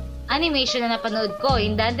yung animation na napanood ko,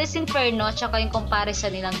 yung Dante's Inferno at saka yung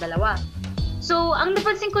comparison nilang dalawa. So, ang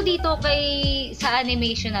napansin ko dito sa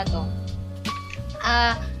animation na to,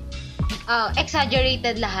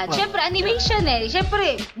 exaggerated lahat. Siyempre, animation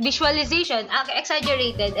Siyempre, visualization,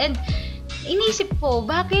 exaggerated. And inisip ko,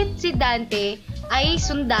 bakit si Dante ay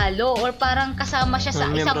sundalo or parang kasama siya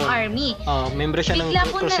sa isang army. Membro siya ng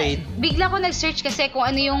crusade. Bigla ko nag-search kasi kung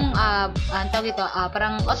ano yung tawag ito,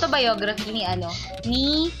 parang autobiography ni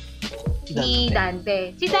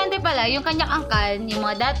Dante. Si Dante pala, yung kanyang angkan, yung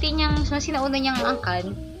mga dati niyang sinauna niyang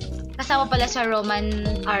angkan, kasama pala sa Roman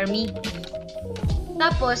army.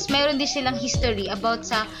 Tapos, meron din silang history about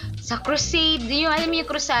sa crusade, yung alam niyo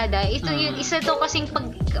yung krusada, isa to kasing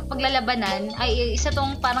paglalabanan, ay isa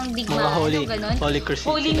tong parang digmaan, holy crusade.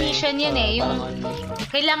 Holy mission yun yung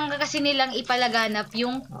kailangan kasi nilang ipalaganap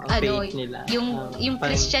yung faith nila. yung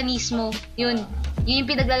Kristyanismo, yun yung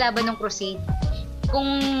pinaglalaban ng crusade.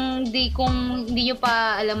 Kung hindi nyo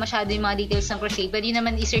pa alam masyado yung mga details ng crusade, pwede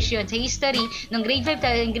naman i-search yun sa history ng grade 5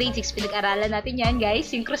 and grade 6, pinag-aralan natin yan, guys,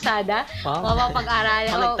 yung krusada.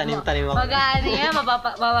 Mapapag-aralan.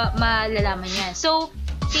 Malalaman yan. So,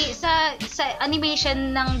 sa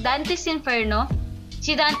animation ng Dante's Inferno,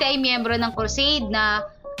 si Dante ay miyembro ng crusade na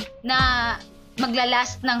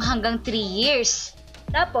maglalast ng hanggang 3 years.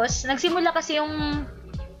 Tapos, nagsimula kasi yung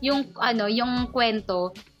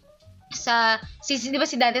kwento di ba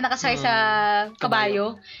si Dante nakasakay sa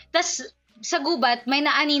kabayo? Tas sa gubat may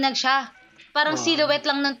naaninag siya. Parang silhouette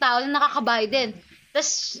lang ng tao na nakakabayo din.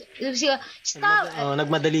 Tas stop.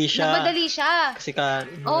 Nagmadali siya. Kasi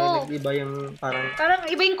iba yung parang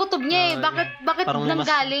iba yung kutob niya Bakit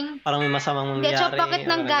nanggaling? Parang may masamang mangyari.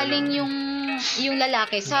 Bakit nanggaling yung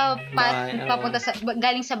lalaki papunta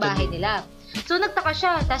galing sa bahay nila? So, nagtaka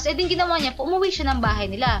siya. Tapos, din ginawa niya, umuwi siya ng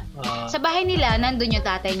bahay nila. Sa bahay nila, nandun yung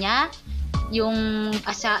tatay niya, yung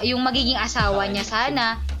magiging asawa niya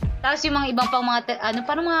sana. Tapos, yung mga ibang pang mga,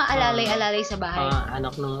 parang mga alalay-alalay sa bahay.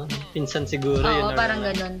 Anak ng pinsan siguro yun. Parang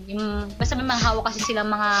ganun. Basta may mga hawak kasi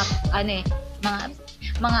silang mga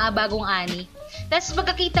bagong ani. Tapos,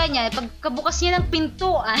 pagkakita niya, pagkabukas niya ng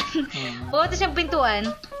pintuan, pagkabukas niya ng pintuan,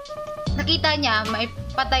 nakita niya may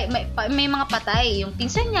mga patay, yung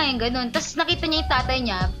pinsan niya, yung ganun. Tapos nakita niya yung tatay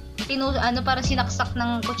niya, parang sinaksak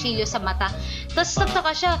ng kutsilyo sa mata. Tapos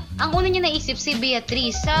nagtaka siya. Ang una niya naisip si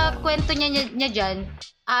Beatrice. Sa kwento niya dyan,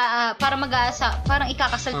 para mag-aasa, parang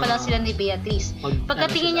ikakasal pa lang sila ni Beatrice.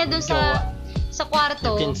 Pagkatingin niya dun sa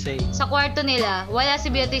kwarto nila, wala si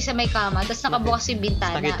Beatrice sa may kama, tapos nakabukas yung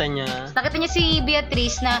bintana. Nakita niya si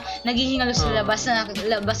Beatrice na naghihingalo sa labas, na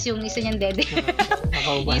labas yung isa niyang dede.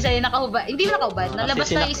 Yung isa niya nakahubad. Hindi na nakahubad, nalabas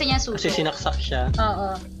na yung isa niyang suso. Kasi sinaksak siya.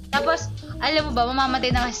 Oo. Tapos, alam mo ba,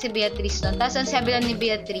 mamamatay na kasi si Beatrice doon. Tapos, ang sabi lang ni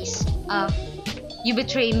Beatrice, you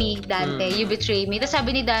betray me, Dante. You betray me. Tapos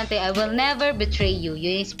sabi ni Dante, I will never betray you.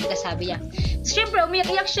 Yun yung sabi niya. Tapos syempre,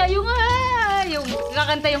 umiyak-iyak siya yung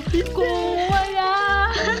kakanta yung, kung wala.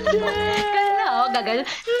 Gaganon.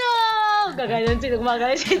 No! Gaganon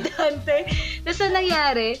gumaganon si Dante. Tapos ang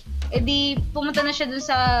nangyari, edi pumunta na siya dun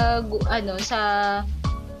sa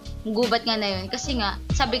gubat nga na yun. Kasi nga,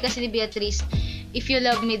 sabi kasi ni Beatrice, if you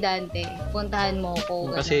love me, Dante, puntahan mo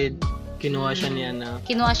ako. Kasi kinuha siya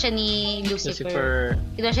ni Lucifer.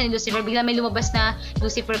 Bigla may lumabas na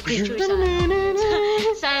Lucifer creature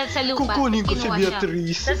sa lupa. Kukunin ko si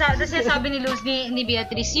Beatrice. Tapos sabi ni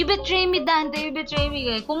Beatrice, you betray me, Dante, you betray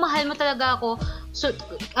me. Kung mahal mo talaga ako,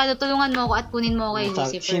 tulungan mo ako at kunin mo ako kay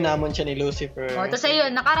Lucifer. Sinamon siya ni Lucifer. Tapos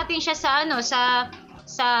ayun, nakarating siya yun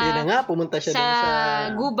na nga, pumunta siya sa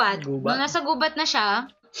gubat. Nung nasa gubat na siya,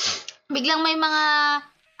 biglang may mga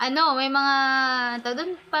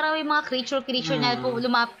parang may mga creature na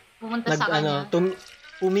pumunta sa kanya.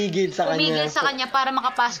 Pumigil sa kanya para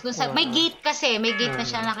makapasok dun sa may gate na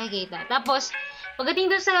siya nakikita. Tapos pagdating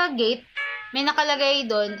dun sa gate, may nakalagay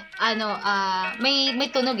doon may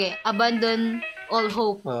tunog abandon all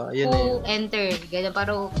hope who enter. Ganun para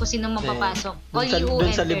kung sino mapapasok. All you who enter.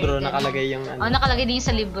 Doon sa libro nakalagay yung nakalagay din sa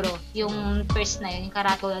libro, yung first na yun, yung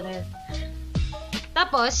karatula na yun.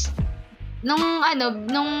 Tapos nung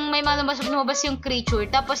may lumabas yung creature,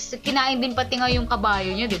 tapos kinain din pati nga yung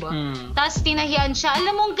kabayo niya, di ba? Tapos tinahian siya.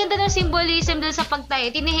 Alam mo, ang ganda ng symbolism doon sa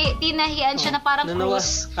pagtahi. Tinahian siya na parang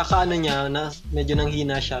cross. Kakaano niya, na medyo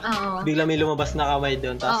nanghina siya. Bigla may lumabas na kamay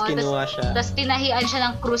doon, tapos kinuha siya. Tapos tinahian siya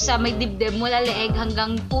ng krus sa may dibdib mula leeg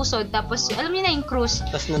hanggang pusod. Tapos alam niyo na yung krus.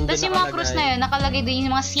 Tapos yung mga krus na yun, nakalagay doon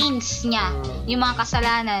yung mga scenes niya, yung mga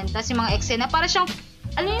kasalanan, tapos yung mga eksena. Para siyang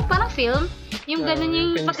parang film. Yung ganun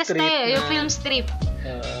yung pagkastay, yung film strip.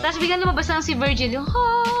 Tapos biglang lumabas lang si Virgil.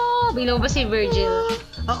 Biglang lumabas si Virgil.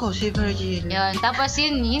 Ako, si Virgil. Yun. Tapos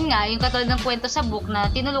yun nga, yung katulad ng kwento sa book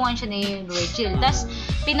na tinulungan siya ni Virgil. Tapos,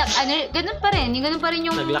 ganun pa rin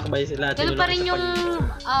yung... Naglakbay sila. Ganun pa rin yung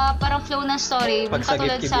parang flow ng story.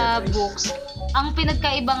 Katulad sa books. Ang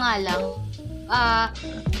pinagkaiba nga lang,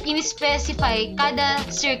 in-specify kada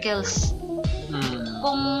circles.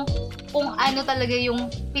 Kung ano talaga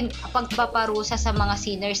yung pagpaparusa sa mga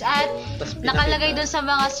sinners. At nakalagay doon sa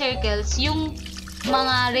mga circles yung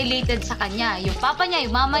mga related sa kanya. Yung papa niya,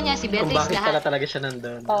 yung mama niya, si Beatrice, kung bakit lahat. pala talaga siya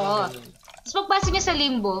nandun. Oo. Tapos pagpasok niya sa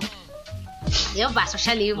limbo, pasok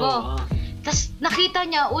siya limbo. Tapos nakita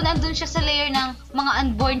niya, nandun siya sa layer ng mga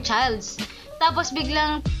unborn childs. Tapos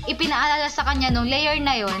biglang ipinaalala sa kanya nung layer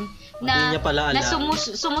na yon na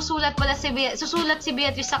sumusulat pala susulat si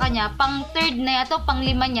Beatrice sa kanya, pang third na yato, pang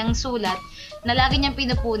lima niyang sulat na lagi niyang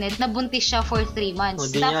pinupunit na buntis siya for 3 months.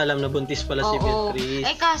 Hindi niya alam na buntis pala si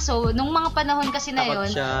Beatrice. Kaso, nung mga panahon kasi na yon,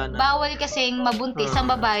 bawal kasing mabuntis ang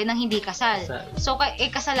babae nang hindi kasal. So,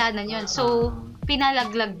 kasalanan yon. So,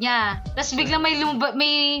 pinalaglag niya. Tapos biglang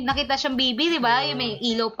may nakita siyang baby, di ba? May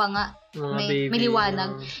ilaw pa nga. May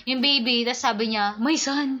liwanag. Yung baby, tapos sabi niya, my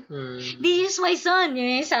son. This is my son.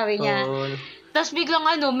 Yun yung sabi niya. Tapos biglang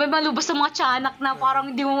may malubos sa mga tiyanak na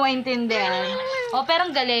parang hindi mo maintindihan. Pero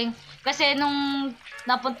ang galing. Kasi nung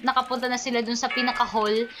nakapunta na sila dun sa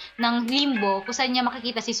pinaka-hall ng limbo, kung saan niya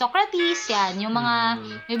makikita si Socrates, yan, yung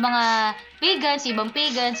mga pagans, ibang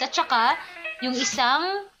pagans, at saka yung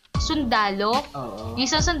isang sundalo. Yung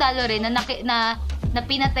isang sundalo rin na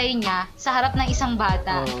pinatay niya sa harap ng isang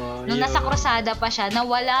bata. Nung nasa krusada pa siya na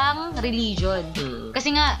walang religion.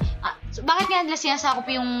 Kasi nga, bakit nga nila sinasakop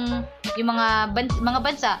yung mga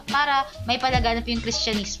bansa para may palaganap yung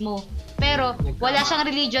Kristyanismo. Pero wala siyang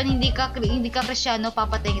religion, hindi ka Kristiyano,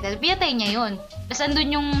 papatay kita. Pinatay niya yun. Tapos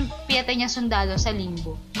andun yung pinatay niya sundalo sa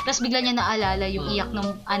limbo. Tapos bigla niya naalala yung iyak ng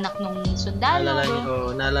anak ng sundalo.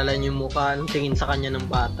 Naalala niya yung mukha, tingin sa kanya ng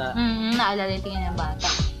bata. Naalala yung tingin ng bata.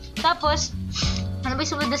 Tapos, ano ba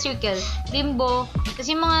yung sumunod na circle? Limbo. Tapos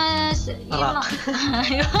yung mga...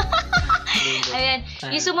 Ayan.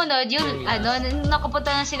 Yung sumunod, yung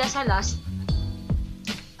nakapunta na sila sa last.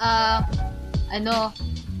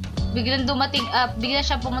 biglang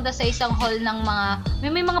siya pumunta sa isang hall ng mga,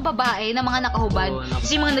 may mga babae na mga nakahubad.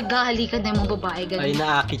 Kasi mga naghahalikan na yung mga babae, ganun. Ay,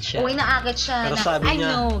 inaakit siya. Inaakit siya. Pero sabi niya, I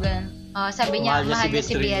know, ganun. Sabi niya, mahal niya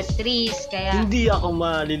si Beatrice. Kaya, hindi ako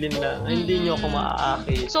malilinlang. Hindi niyo ako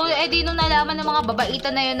maaakit. So, di nung nalaman ng mga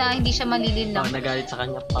babaitan na yun na hindi siya malilinlang. Nagalit sa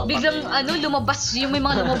kanya. Biglang, lumabas, may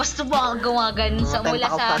mga lumabas na mga gawagan mula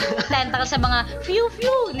sa tentacle sa mga few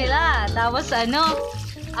nila. Tapos, anong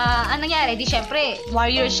nangyari? Di syempre,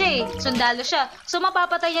 warrior siya sundalo siya. So,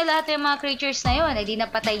 mapapatay niya lahat yung mga creatures na yun. Di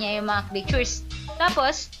napatay niya yung mga creatures.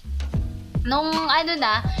 Tapos, nung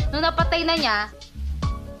napatay na niya,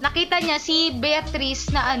 nakita niya si Beatrice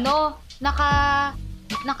na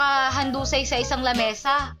nakahandusay sa isang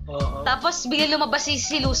lamesa. Tapos biglang lumabas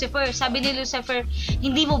si Lucifer. Sabi ni Lucifer,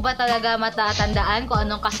 hindi mo ba talaga matatandaan kung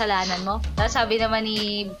anong kasalanan mo? Tapos sabi naman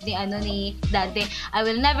ni Dante, I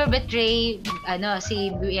will never betray si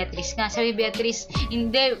Beatrice nga. Sabi Beatrice,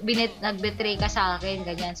 hindi, nag-betray ka sa akin,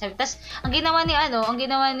 ganyan. Sabi, tapos ang ginawa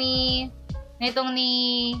ni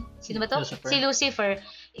sino ba to? Lucifer. Si Lucifer.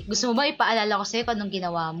 Gusto mo ba ipaalala ko sa'yo kung anong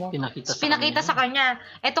ginawa mo? Pinakita sa kanya.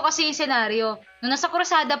 Ito kasi yung senaryo. Nung nasa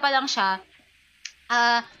krusada pa lang siya,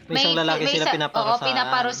 may isang lalaki sila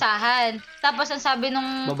pinaparusahan. Tapos ang sabi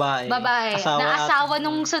nung babae na asawa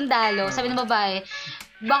nung sundalo, sabi ng babae,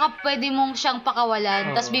 baka pwede mong siyang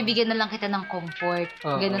pakawalan, tapos bibigyan na lang kita ng comfort.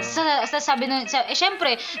 Ganun. Sabi nung,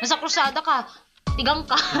 syempre, nasa krusada ka, tigang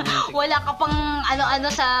ka. Wala ka pang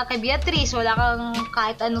sa kay Beatrice, wala kang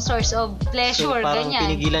kahit anong source of pleasure, so, parang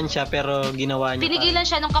ganyan. Pinigilan siya pero ginawa niya. Pinigilan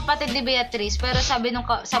siya nung kapatid ni Beatrice, pero sabi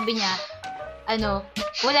niya,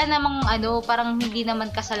 wala namang parang hindi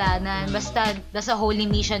naman kasalanan. Basta nasa holy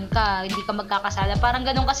mission ka, hindi ka magkakasala. Parang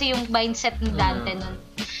ganun kasi yung mindset ni Dante nun.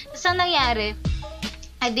 Tapos ang nangyari,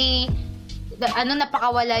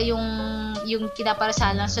 napakawala yung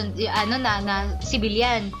kinaparusahan na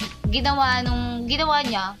civilian. Ginawa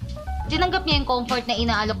niya, tinanggap niya yung comfort na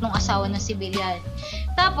inaalok ng asawa ng civilian.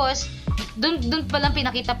 Tapos, dun palang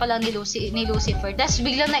pinakita palang ni Lucifer. Tapos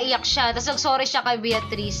biglang naiyak siya. Tapos nag-sorry siya kay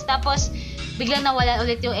Beatrice. Tapos, biglang nawala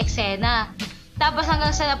ulit yung eksena. Tapos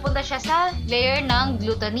hanggang sa napunta siya sa layer ng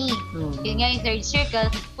gluttony. Yun nga yung third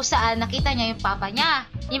circle, kung saan nakita niya yung papa niya.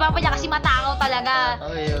 Yung papa niya kasi matakaw talaga.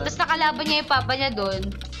 Tapos nakalaban niya yung papa niya doon,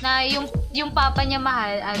 na yung papa niya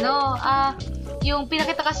mahal, yung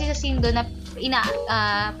pinakita kasi sa scene doon na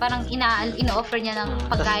parang ina-offer niya ng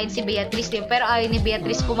pagkain si Beatrice din. Pero ayaw ni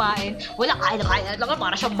Beatrice kumain. Wala, kain lang,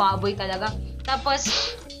 para siyang baboy talaga. Tapos,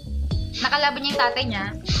 nakalaban niya yung tatay niya.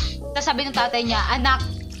 Tapos sabi ng tatay niya, anak,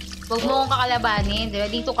 huwag mo akong kakalabanin, diba?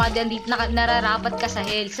 Dito nararapat ka sa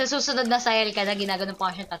hell. Sa susunod na sa hell ka na, ginaganon pa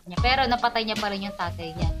siya tatay niya. Pero napatay niya pa rin yung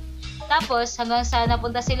tatay niya. Tapos, hanggang sa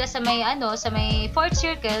napunta sila sa may fourth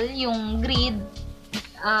circle, yung greed.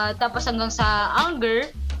 Tapos hanggang sa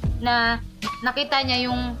anger, na nakita niya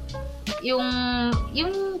yung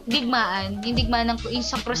digmaan yung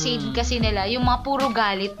sa crusade kasi nila, yung mga puro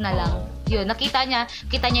galit na lang. Yun, kita niya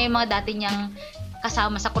yung mga dati niyang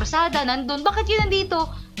kasama sa krusada, nandun. Bakit yun nandito?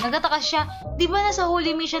 Nagtataka siya, di ba nasa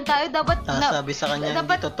holy mission tayo? Dapat sabi sa kanya,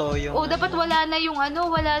 hindi totoo yung dapat wala na yung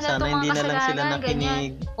wala na itong mga kasalanan. Sana hindi na lang sila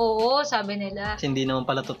nakinig. Oo, sabi nila. Kasi hindi naman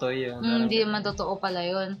pala totoo yun. Hindi naman totoo pala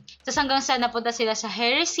yun. Tapos hanggang sa napunta sila sa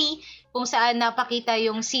heresy, kung saan napakita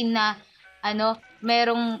yung scene na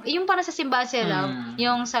merong, yung parang sa simbahan sila,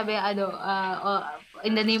 yung sabi,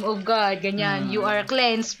 in the name of God, ganyan, you are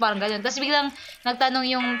cleansed, parang ganyan. Tapos biglang nagtanong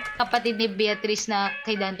yung kapatid ni Beatrice na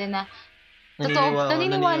kay Dante na,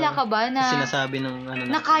 naniniwala ka ba na sinasabi ng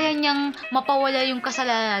na kaya niyang mapawala yung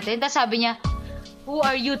kasalanan natin? Tapos sabi niya, who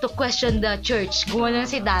are you to question the church? Gumanon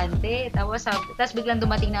si Dante. Tapos biglang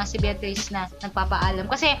dumating na si Beatrice na nagpapaalam.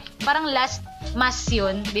 Kasi parang last mass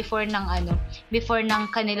yun before ng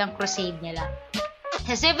kanilang crusade nila.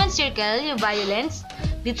 Sa seventh circle, yung violence,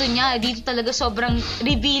 dito talaga sobrang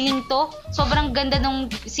revealing to. Sobrang ganda nung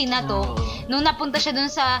sina to. Nung napunta siya dun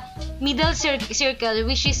sa middle circle,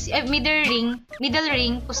 which is middle ring,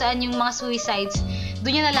 kung saan yung mga suicides,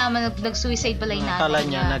 doon niya nalaman nag-suicide pala yung nanay niya. Akala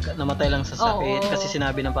niya namatay lang sa sakit kasi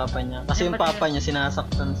sinabi ng papa niya. Kasi yung papa niya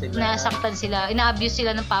sinasaktan sila. Ina-abuse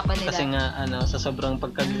sila ng papa nila. Kasi nga sa sobrang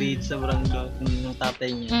pagka-greed, sobrang ng tatay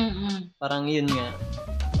niya. Parang yun nga.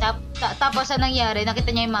 Tapos ang nangyari, nakita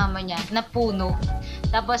niya yung mama niya na puno.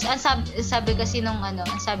 Tapos ang sabi kasi nung ang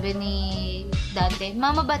sabi ni Dante,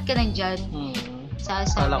 "Mama, ba't ka nandyan?"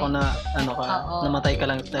 Akala ko na namatay ka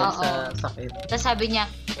lang dahil sa sakit. Tapos sabi niya,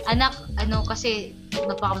 "Anak, kasi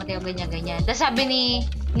magpakamatay ka ganyan." Tapos sabi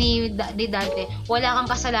ni Dante, "Wala kang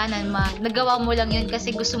kasalanan, ma. Nagawa mo lang yun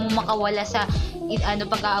kasi gusto mo makawala sa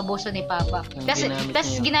pag-aabuso ni Papa." Tapos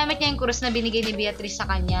ginamit niya yung krus na binigay ni Beatrice sa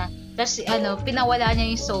kanya. Tapos, pinawala niya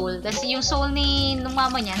yung soul. Tapos, yung soul nung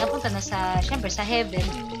mama niya, napunta na syempre, sa heaven.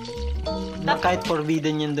 Na kahit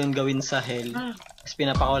forbidden yun doon gawin sa hell. Tapos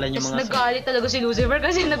pinapakawalan yung mga... Tapos, nagalit talaga si Lucifer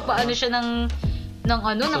kasi nagpaano siya ng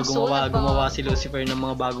soul. Gumawa si Lucifer ng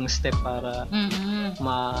mga bagong step para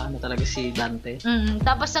talaga si Dante.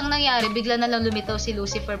 Tapos, ang nangyari, bigla na lang lumitaw si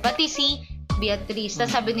Lucifer. Pati si Beatrice.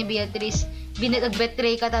 Tapos, sabi ni Beatrice,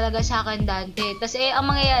 nag-betray ka talaga sa akin, Dante. Tapos, ang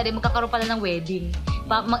mangyayari, magkakaroon pala ng wedding.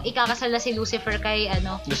 Ikakasal na si Lucifer kay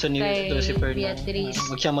gusto ni kay Lucifer Beatrice.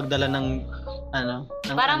 Wag siya magdala ng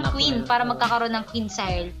parang queen para magkakaroon ng queen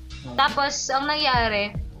sire. Tapos ang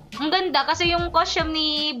nangyari, ang ganda kasi yung costume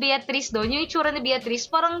ni Beatrice doon, yung itsura ni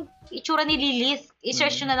Beatrice parang itsura ni Lilith.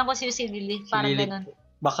 I-search nyo na lang kung si Lilith, parang ganun.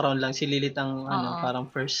 Background lang si Lilith ang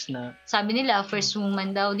parang first na. Sabi nila first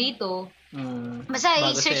woman daw dito. Basta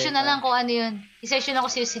i-search nyo na lang kung ano yun. I-search nyo na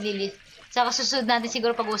kung si Lilith. Sa kasusunod natin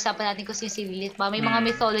siguro pag-uusapan natin kung si Lilith pa. May mga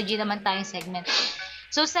mythology naman tayong segment.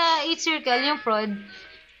 So sa 8 Circle, yung fraud,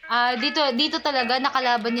 dito talaga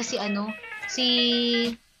nakalaban niya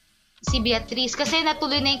si Beatrice kasi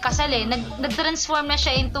natuloy na yung kasal eh. Nag-transform na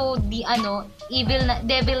siya into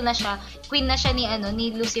devil na siya. Queen na siya ni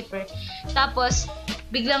Lucifer. Tapos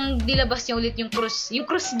biglang dilabas niya ulit yung krus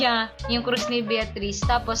ni Beatrice.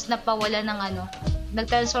 Tapos napawala ng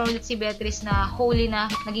nag-transform ulit si Beatrice na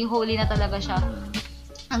naging holy na talaga siya.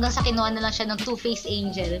 Hanggang sa kinuha na lang siya ng two-faced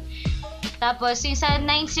angel. Tapos yung sa 9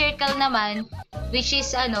 Circle naman, which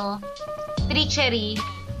is treachery,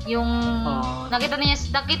 yung nakita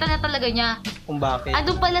na talaga niya kung bakit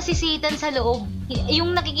andun pala si Satan sa loob.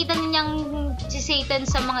 Yung nakikita niyang si Satan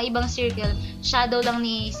sa mga ibang circle, shadow lang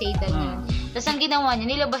ni Satan yun. Tapos ang ginawa niya,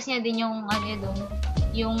 nilabas niya din yung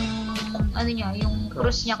yung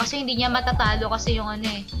cross niya kasi hindi niya matatalo kasi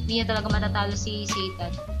hindi niya talaga matatalo si Satan.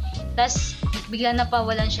 Tapos bigla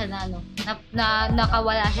napawalan siya na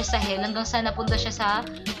nakawala siya sa hell hanggang sa napunta siya sa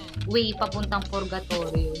way papuntang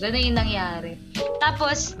purgatorio. Ganun yung nangyari.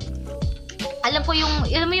 Tapos, alam mo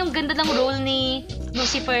yung ganda ng role ni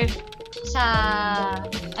Lucifer sa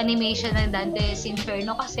animation ng Dante's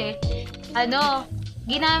Inferno kasi,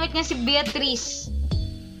 ginamit niya si Beatrice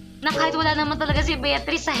na kahit wala naman talaga si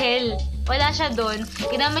Beatrice sa hell. Wala siya doon.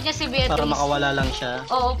 Ginamit niya si Beatrice. Para makawala lang siya.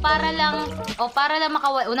 Oo, para lang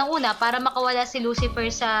makawala. Unang-una, para makawala si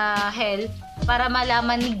Lucifer sa hell. Para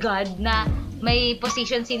malaman ni God na may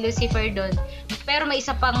position si Lucifer doon. Pero may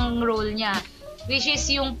isa pang role niya. Which is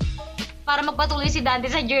yung para magpatuloy si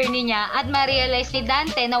Dante sa journey niya at ma-realize ni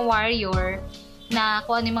Dante na warrior na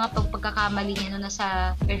kung ano yung mga pagkakamali niya nung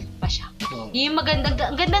nasa earth pa siya. Yung maganda,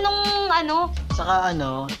 ang ganda nung Saka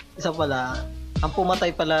isa pala, ang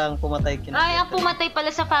pumatay pala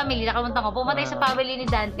sa family, nakalimutan ko, pumatay sa family ni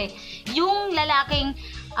Dante. Yung lalaking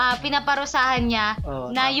pinaparusahan niya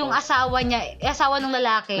na yung asawa ng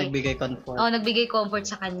lalaki. Nagbigay comfort. Nagbigay comfort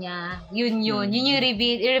sa kanya. Yun yung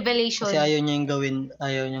revelation. Kasi ayaw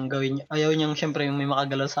niyang syempre yung may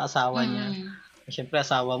makagalaw sa asawa niya. Syempre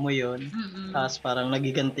asawa mo yun. Tapos parang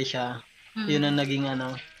nagiganti siya. Yun ang naging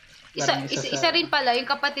Isa rin pala yung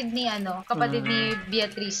kapatid ni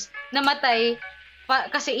Beatrice namatay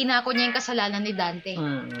kasi inako niya yung kasalanan ni Dante.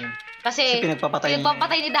 Kasi pinagpapatay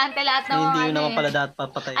ni Dante lahat ng hindi yun naman pala dapat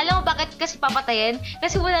papatayin. Alam mo bakit kasi papatayin?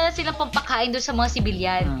 Kasi wala na silang pampakain doon sa mga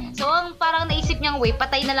sibilyan. So ang parang naisip niyang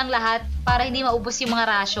patay na lang lahat para hindi maubos yung mga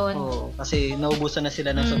ration. Kasi naubusan na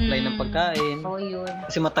sila ng supply ng pagkain. Yun.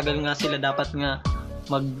 Kasi matagal nga sila, dapat nga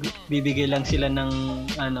magbibigay lang sila ng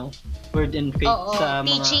word and faith sa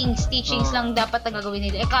teachings lang dapat ang gagawin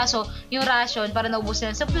nila. Kaso yung ration para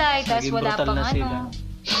naubusan ng supply, tapos wala pang naging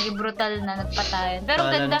brutal na nagpatayan.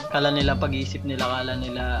 Pero ganda. Kala nila pag-iisip nila,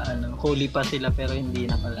 holy pa sila pero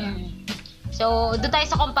hindi na pala. So, doon tayo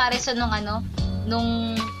sa comparison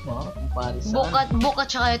nung book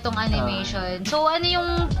at saka itong animation. So, ano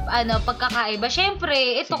yung pagkakaiba?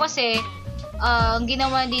 Syempre, ito kasi ang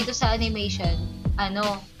ginawa dito sa animation,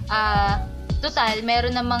 total,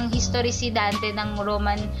 meron namang history si Dante ng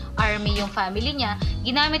Roman army yung family niya.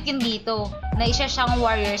 Ginamit yun dito na isa siyang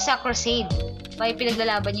warrior sa crusade. May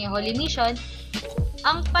pinaglalaban niya yung Holy Mission.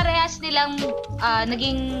 Ang parehas nilang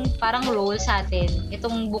naging parang role sa atin,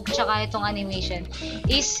 itong book tsaka itong animation,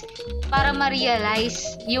 is para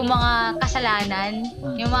ma-realize yung mga kasalanan,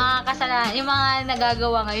 yung mga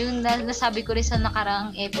nagagawa ngayon, nasabi ko rin sa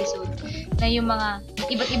nakaraang episode, na yung mga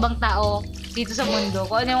iba't ibang tao dito sa mundo,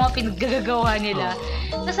 kung ano yung mga pinaggagawa nila.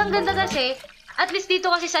 Tapos ang ganda kasi, at least dito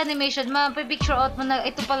kasi sa animation, mapipicture out mo na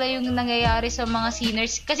ito pala yung nangyayari sa mga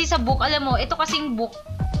sinners. Kasi sa book, alam mo, ito kasing book,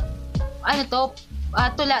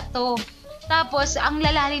 tula to. Tapos, ang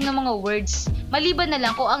lalalim ng mga words. Maliban na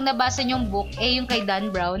lang kung ang nabasa niyong book yung kay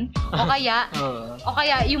Dan Brown o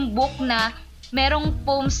kaya yung book na merong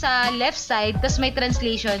poem sa left side tapos may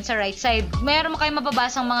translation sa right side. Meron mo kayong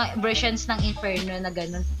mababasang mga versions ng Inferno na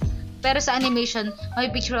ganun. Pero sa animation, may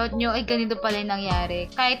picture out nyo, ay ganito pala yung nangyari.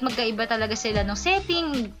 Kahit magkaiba talaga sila ng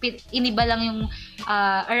setting, iniba lang yung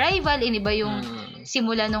arrival, iniba yung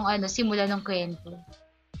simula nung kwento.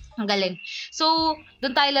 Ang galing. So,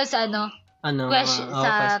 doon tayo lang sa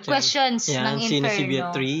questions ng Inferno. Sino si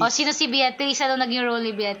Beatrice? Sino si Beatrice? Ano naging role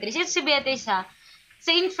ni Beatrice? Sino si Beatrice ha? Sa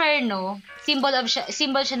Inferno,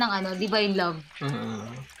 symbol siya ng divine love.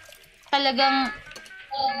 Talagang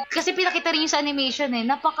kasi pinakita rin yung sa animation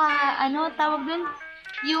tawag dun,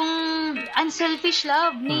 yung unselfish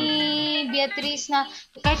love ni Beatrice na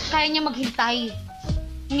kahit kaya niya maghintay,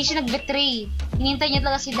 hindi siya nag-betray. Hinintay niya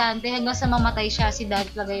talaga si Dante hanggang sa mamatay siya. Si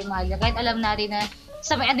Dante talaga yung mahal niya. Kahit alam natin na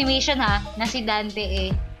sa may animation na si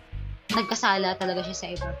Dante nagkasala talaga siya sa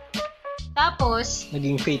iba. Tapos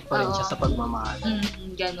naging faith pa rin siya sa pagmamahal.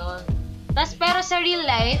 Ganon. Tapos pero sa real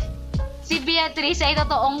life, si Beatrice ay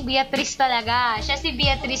totoong Beatrice talaga. Siya si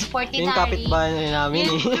Beatrice Portinari. Yung kapitbahay namin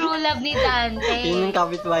yung true love ni Dante. Yung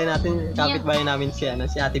kapitbahay namin si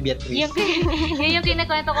Ate Beatrice. Yung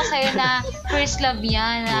kinakwento ko sa'yo na first love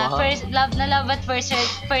niya. First love at first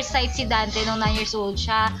sight si Dante nung 9 years old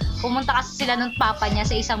siya. Pumunta kasi sila ng papa niya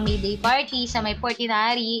sa isang May-Day party sa may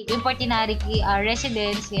Portinari. Yung Portinari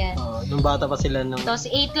residence, yan. Nung bata pa sila nung... Tapos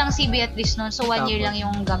 8 lang si Beatrice nun. So 1 year lang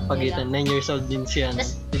yung gap nila. 9 years old din siya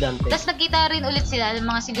si Dante. Tapos nakita rin ulit sila,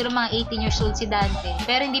 siguro mga 18 years old si Dante.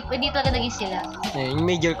 Pero hindi talaga naging sila. Yung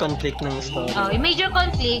major conflict ng story. Yung major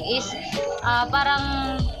conflict is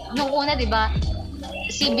parang nung una, 'di ba?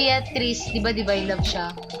 Si Beatrice, 'di ba divine love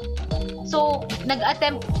siya. So,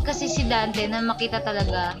 nag-attempt kasi si Dante na makita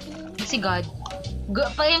talaga si God.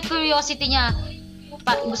 Yung curiosity niya,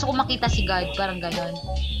 gusto ko makita si God, parang gano'n.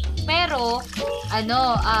 Pero,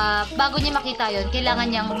 bago niya makita yon, kailangan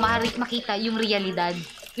niyang makita yung realidad,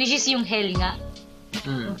 which is yung hell nga.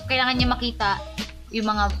 Kailangan niya makita yung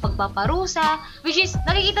mga pagpaparusa, which is,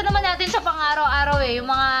 nakikita naman natin sa pang-araw-araw yung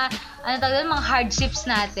mga, mga hardships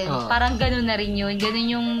natin. Parang gano'n na rin yun. Gano'n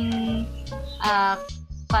yung,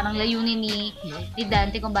 parang layunin ni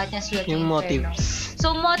Dante kung bakit niya sulat yung Inferno. motives.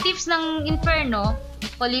 So, motives ng Inferno,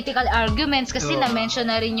 political arguments, kasi na-mention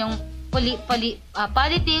na rin yung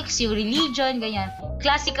politics, yung religion, ganyan.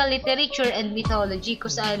 Classical literature and mythology, kung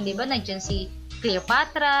saan, di ba, nandiyan si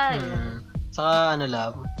Cleopatra. Saka,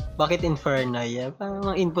 bakit Inferno?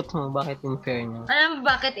 Parang input mo, bakit Inferno? Alam mo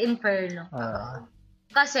bakit Inferno?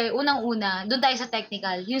 Kasi, unang-una, doon tayo sa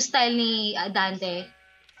technical, yung style ni Dante,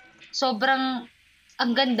 sobrang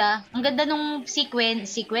ang ganda nung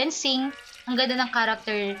sequencing, ang ganda ng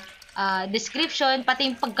character description, pati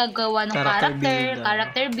yung pagkagawa ng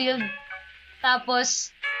character build. Tapos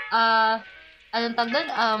anong tawag doon?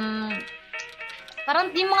 Parang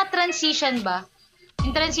yung mga transition ba?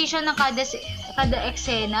 Yung transition ng kada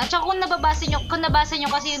eksena. At saka kung nabasa nyo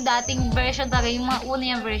kasi yung dating version talaga, yung mga una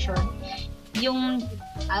yung version, yung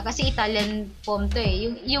kasi Italian poem to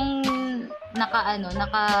yung anong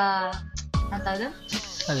tawag doon?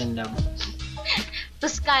 Alin lang?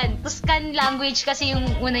 Tuscan language kasi yung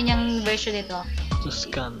una niyang version nito.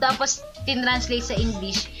 Tuscan. Tapos tinranslate sa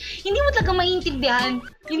English. Hindi mo talaga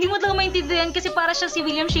maintindihan kasi para siyang si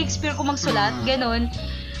William Shakespeare kung magsulat, ganon.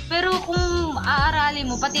 Pero kung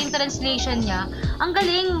aaralin mo pati yung translation niya, ang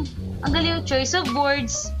galing yung choice of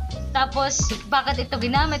words. Tapos bakit ito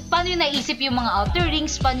ginamit? Paano yung naisip yung mga outer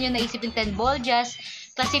rings? Paano yung naisip yung 10 ball jazz?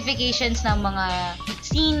 Classifications ng mga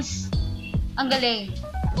scenes. Ang galing.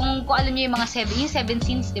 Kung alam niyo yung mga 7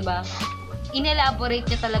 scenes, 'di ba? Inelaborate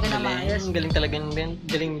niya talaga na maayos. Ang galing talaga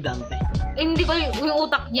galing ni Dante. Hindi ko yung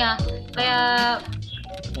utak niya. Kaya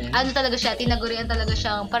talaga siya, tinagurian talaga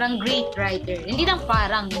siyang parang great writer. Hindi lang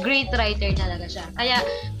parang great writer talaga siya. Kaya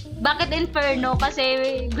bakit Inferno? Kasi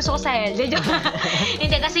gusto ko sa hell.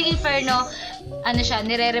 Hindi kasi Inferno,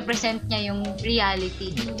 nire-represent niya yung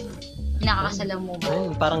reality.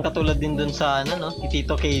 Nakakasalamuhan. Parang katulad din dun sa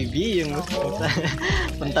Tito KB, yung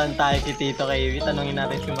puntahan tayo kay Tito KB, tanungin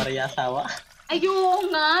natin si Maria Asawa.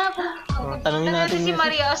 Ayun nga. Tanungin natin si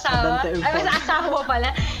Maria Asawa. Ay, asawa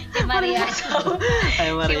pala. Si Maria Asawa. Ay,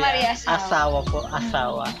 Maria. Si Maria Asawa po,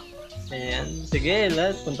 asawa. Ayan. Sige,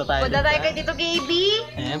 punta tayo kay Tito KB.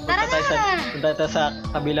 Ayan, punta tayo sa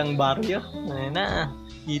kabilang baryo. Ayan na.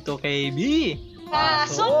 Tito KB.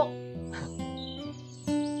 Pasok!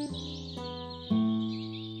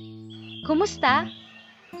 Kumusta?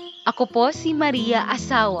 Ako po si Maria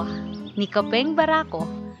Asawa ni Kapeng Barako.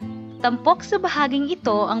 tampok sa bahaging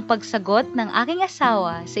ito ang pagsagot ng aking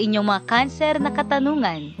asawa sa inyong mga cancer na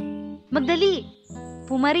katanungan. Magdali!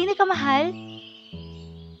 Pumarinig ka, mahal?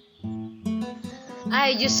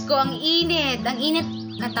 Ay, Diyos ko, ang init! Ang init!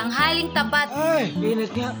 Katanghaling tapat! Ay,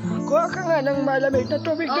 init nga. Kuha ka nga ng malamig na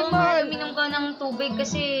tubig din, mahal. Uminom ka ng tubig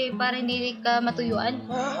kasi para hindi ka matuyuan.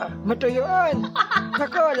 Matuyuan?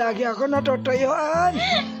 Nako, lagi ako natutuyuan.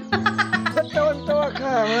 Tawa-tawa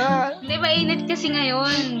ka, mahal. Hindi, mainit kasi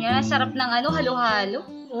ngayon. Sarap ng halo-halo.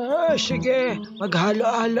 Sige,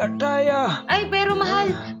 maghalo-halo tayo. Ay, pero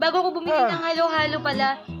mahal, bago ko bumili ng halo-halo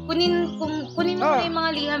pala, kunin mo na yung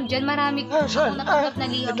mga liham dyan. Marami ko natanggap na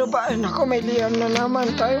liham. Ito ba? Naku, may liham na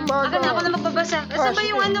naman tayo, Aka na ako na magbabasa. Saan ba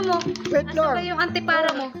yung mo? Wait Saan ba yung antipara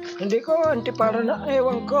mo? Hindi ko, antipara na.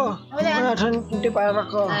 Ewan ko. Wala. Saan antipara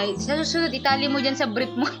ko? Ay, sa susunod, itali mo dyan sa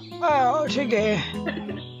brief mo. Sige.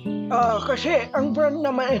 Kasi ang brand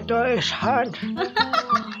naman ito is hard.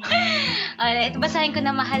 Ito, basahin ko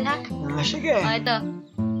na, mahal, ha? Sige. Ito.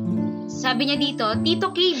 Sabi niya dito, Tito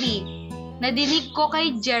KB, nadinig ko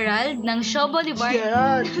kay Gerald ng Shaw Boulevard.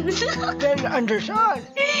 Gerald? Gerald Anderson?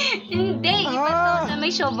 Hindi, iba to na may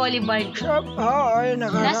Shaw Boulevard.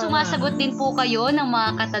 Na sumasagot din po kayo ng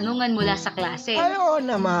mga katanungan mula sa klase. Ay, oo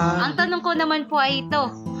naman. Ang tanong ko naman po ay ito,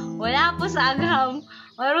 wala po sa agham,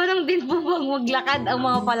 marunong din po bang maglakad ang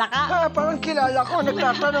mga palaka? Parang kilala ko,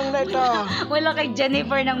 nagtatanong na ito. Wala kay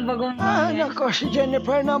Jennifer ng bagong bayan. Nako, si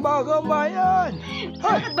Jennifer ng bagong bayan.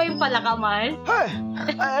 Bakit ba yung palaka, mahal?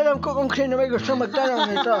 Alam ko kung sino may gusto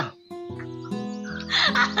magtanong nito.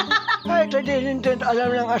 Ito din alam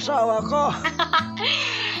ng asawa ko.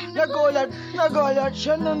 Nagulat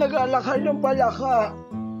siya nung naglalakad ng palaka.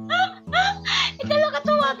 Ikala ka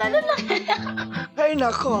tumatalon lang. Ay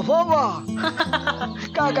nako, bobo!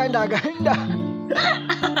 Kaganda-ganda.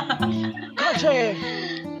 Kasi,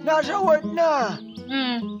 nasa word na.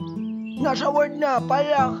 Nasa word na,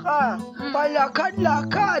 palaka.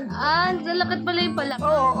 Palakad-lakad. Lalakad pala yung palaka.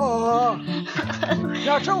 Oo.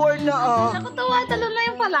 Nasa word na, Naku, tumatalon na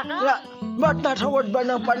yung palaka. Ba't nasa word ba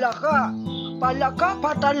ng palaka? Palaka,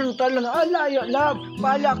 patalong-talong, alayo lang.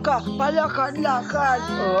 Palaka, palakad-lakad.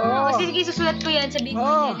 Sige, susulat ko yan. Sabihin mo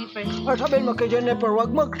kay Jennifer. Sabihin mo kay Jennifer,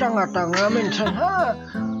 huwag magtanga-tanga minsan, ha?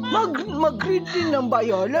 Mag-read din ng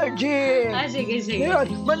biology. Sige.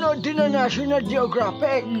 Yan, manood din ng National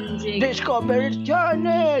Geographic. Sige. Discovery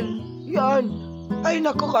Channel. Yan. Ay,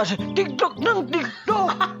 naku kasi, TikTok ng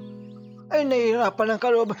TikTok. Ay, nahihirapan ang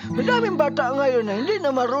kalooban. Madaming bata ngayon na hindi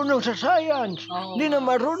na marunong sa science. Hindi na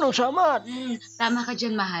marunong sa math. Tama ka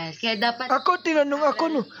dyan, mahal. Kaya dapat... Ako tinanong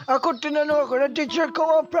ako na teacher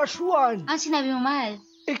ko, 1+1. Sinabi mo, mahal?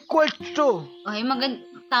 Equals to. Okay,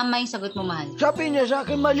 tama yung sagot mo, mahal. Sabi niya sa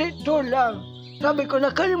akin, malito lang. Sabi ko,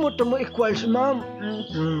 nakalimutan mo equals, ma'am.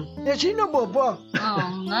 Sino bobo?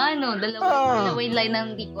 Nga, no. Dalawa yung line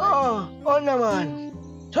ng di ko. Oo naman.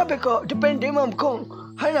 Sabi ko, depende, ma'am, kung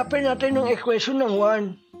hanapin natin yung equation ng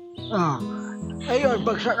 1. Ayun,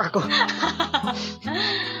 bagsak ako.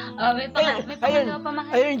 May pangalawa pa,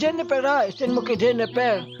 mahal. Ayun, Jennifer, send mo kay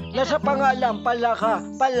Jennifer. Nasa pangalan,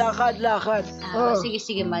 palakad-lakad.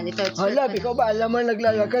 Sige, mahal. Ito. Hala, ikaw ba alam mo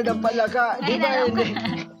naglalakad ng palaka? Di ba hindi?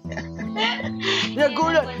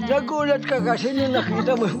 Nagulat ka kasi nung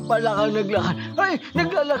nakita mo yung palaka naglakad. Ay,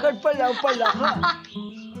 naglalakad pala ang palaka.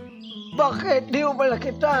 Bakit? Di mo pala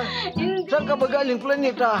kita. Saan ka ba galing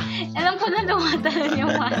planeta? Alam ko na tumatalon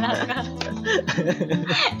yung palaka.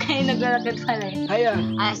 Kaya naglalakad pala yun.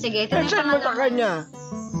 Ayan. Sige. Ito Saan mo sa kanya?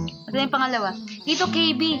 Ito yung pangalawa. Tito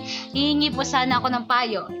KB, hihingi po sana ako ng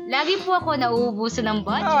payo. Lagi po ako nauubusan ng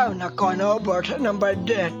budget. Nako, nauubusan ng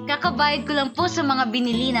budget. Kakabayad ko lang po sa mga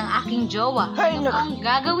binili ng aking jowa. Ano ang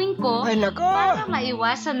gagawin ko para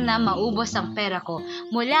maiwasan na maubos ang pera ko?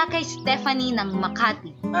 Mula kay Stephanie ng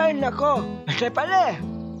Makati. Ay nako, Stephanie.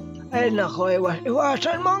 Ay nako,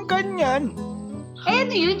 iwasan mo ang ganyan.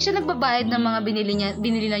 Ano yun? Siya nagbabayad ng mga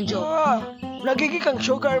binili ng jowa. Nagiging kang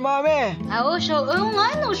sugar mommy.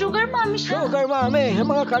 Sugar mommy siya. Sugar mommy. Sa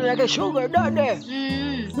mga kalagay, sugar daddy.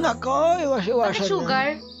 Nako, iwasan. Bakit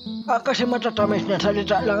sugar? Kasi matatamis na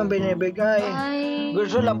salita lang ang binibigay.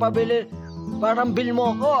 Gusto lang pabili. Parang bill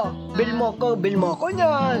mo ko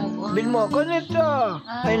niyan. Bill mo ko nito.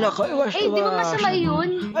 Ay nako, iwas. Di ba masama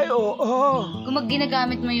yun? Ay, oo. Kung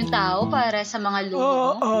ginagamit mo yung tao para sa mga luho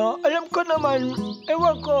mo? Alam ko naman,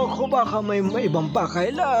 ewan ko kung baka may ibang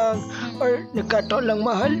pakay lang. Or nagkataon lang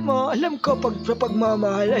mahal mo. Alam ko, sa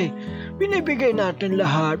pagmamahal ay binibigay natin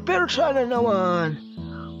lahat. Pero sana naman,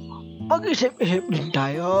 mag-isip-isip din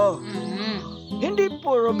tayo. Hindi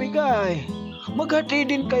puro bigay. Maghati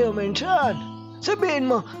din kayo minsan. Sabihin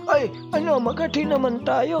mo, maghati naman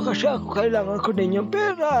tayo kasi kailangan ko din yung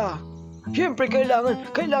pera. Siyempre,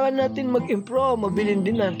 kailangan natin mag-improve. Mabilin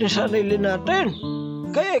din natin sarili natin.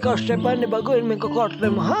 Kaya ikaw, Stefan, baguhin mo yung kukorte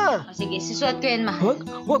mo, ha? Sige, susuot ko yan, mahal.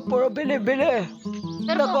 Huwag puro bili-bili.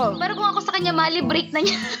 Pero kung ako sa kanya, mali, break na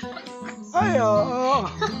niya.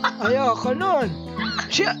 Ayaw ka nun.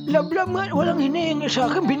 Si Lablab nga, walang hinihingi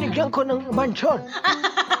sa akin. Binigyan ko ng mansyon.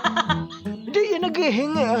 Hindi yan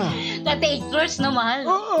naghihingi, Dati 8 crores, no, mahal?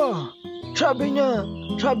 Oo. Sabi niya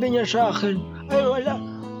sa akin, ay wala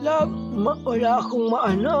akong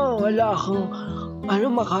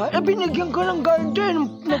binigyan ko ng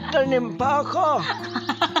garden, nagtanim pa ako.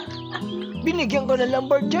 Binigyan ko ng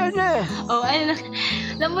Lamborghini.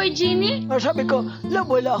 Lamborghini? Sabi ko,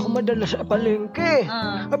 wala akong madala sa palengke.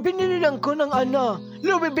 Binili lang ko ng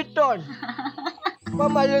Louis Vuitton.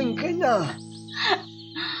 Pamalengke na.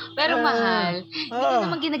 Pero mahal, hindi ko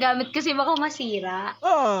naman ginagamit kasi baka masira.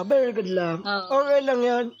 Very good lang. Okay lang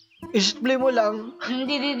yan. Display mo lang.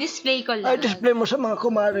 Hindi, display ko lang. Display mo sa mga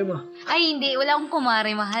kumare mo. Ay, hindi. Wala akong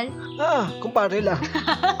kumare, mahal. Kumpare lang.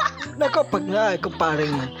 Naku, pag nga, kumpare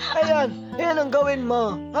nga. Ayan ang gawin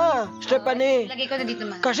mo. Stephanie. Lagay ko na dito,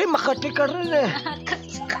 mahal. Kasi Makati ka rin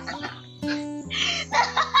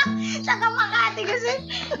Saka Makati kasi.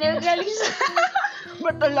 Nagaling sa...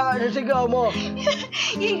 Ba't talaga nasigaw mo?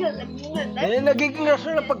 Nagiging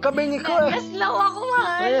rason na pagkabingi ko Naslaw ako,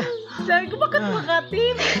 mahal. Sabi ko, bakit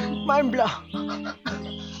Makati? Mind blow.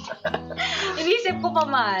 Inisip ko pa,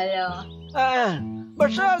 mahal.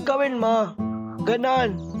 Basta gawin mo.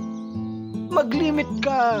 Ganon. Mag-limit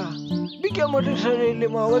ka. Bigyan mo rin sarili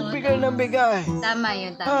mo. Huwag bigay ng bigay. Tama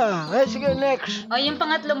yun, tama. Sige, next. Yung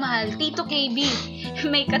pangatlo, mahal. Tito KB.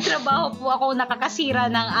 May katrabaho po ako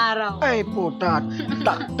nakakasira ng araw. Ay, puta.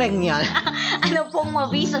 Takteng yan. Ano pong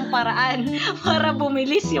mabisang paraan para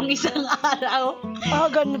bumilis yung isang araw?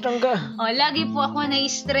 Ganun tangga. Lagi po ako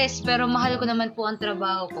na-stress pero mahal ko naman po ang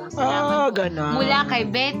trabaho ko. Salamat po. Ganon. Mula kay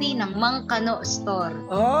Betty ng Mangkano Store.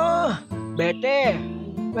 Betty.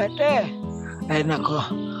 Ay, nako.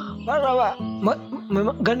 Para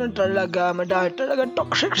ganun talaga, madahil talagang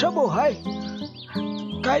toxic sa buhay.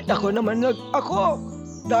 Kahit ako naman,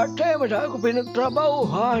 dati madahil ko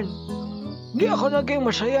pinagtrabahuhan. Di ako naging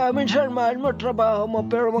masaya. Minsan mahal mo trabaho mo,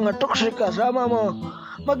 pero mga toxic kasama mo,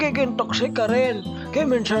 magiging toxic ka rin. Kaya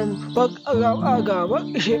minsan, pag agaw-agaw,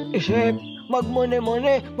 mag-isip-isip,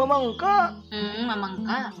 magmuni-muni, mamangka.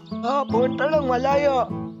 Mamangka? Punta lang malayo.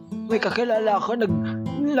 May kakilala ako,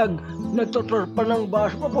 nagtutur pa ng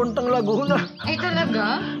bus papuntang Laguna. Ay,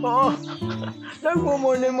 talaga? Oo.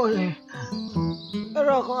 Nagmumuni-muni.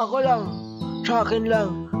 Pero kung ako lang, sa akin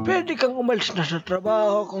lang, pwede kang umalis na sa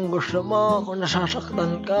trabaho kung gusto mo, kung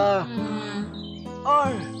nasasaktan ka.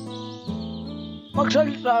 Or,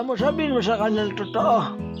 magsalita mo, sabihin mo sa kanila totoo.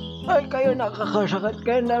 Ay, kayo nakakasakit,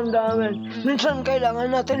 kayo damdamin. Minsan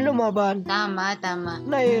kailangan natin lumaban. Tama.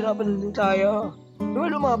 Nahihirapan din tayo.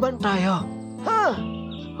 Lumaban tayo.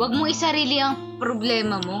 Huwag mo isarili ang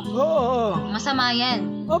problema mo. Oo. Masama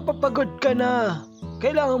yan. Papagod ka na.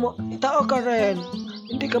 Kailangan mo, tao ka rin.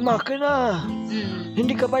 Hindi ka makina.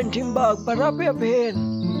 Hindi ka pansimbag para piapin.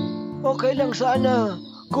 Okay lang sana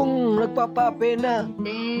kung nagpapapi na.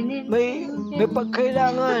 May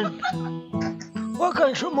pagkailangan. Huwag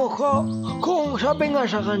kang sumuko. Kung sabi nga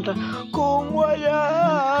sa kanta, kung wala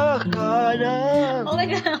ka na,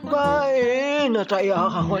 nataya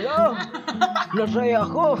ka ko lang. Nataya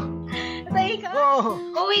ko. Nataya ka?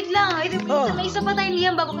 Wait lang. May isa pa tayong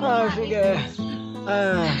liham bago ka kumain. Sige.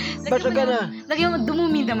 Basta ka na. Lagyan mo,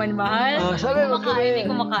 dumumi naman, mahal. Sabi mo, may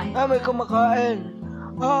kumakain. May kumakain.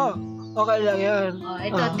 Okay lang yan.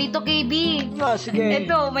 Ito, Tito KB. Sige.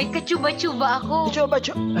 Ito, may kachuba-chuba ako.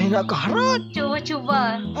 Kachuba-chuba? Ay, nakaharot.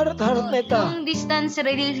 Chuba-chuba. Harot na ito. Long distance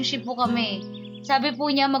relationship po kami. Sabi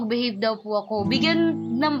po niya, mag-behave daw po ako.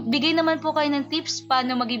 Bigay naman po kayo ng tips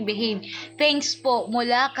paano maging behave. Thanks po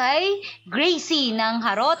mula kay Gracie ng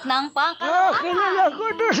Harot ng Pangkalahatan. Kilala ko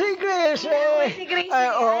to si Gracie. Si Gracie.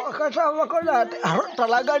 Ay, kasama ko natin. Harot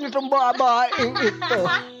talaga nitong babaeng ito.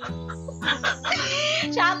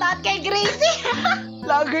 Shoutout kay Gracie.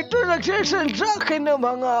 Lagi ito nagsisend sa akin ng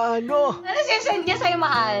mga ano. Ano sisend niya sa'yo,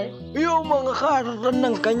 mahal? Yung mga karatan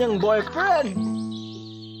ng kanyang boyfriend.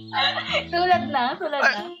 Tulad na.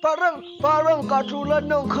 Parang katulad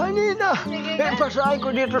ng kanina. Basahin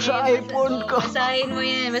ko dito sa iPhone ko. Basahin mo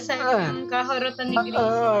yan. Basahin mo yung kaharotan ni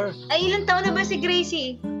Gracie. Ay, ilang taon na ba si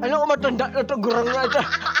Gracie? Ano ko matanda na ito? Gurang na ito.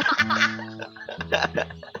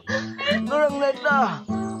 Gurang na ito.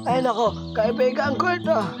 Ay nako, kaibigan ko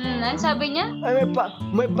ito. Ano sabi niya? Ay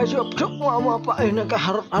may pasyop-syop mo pa. Ay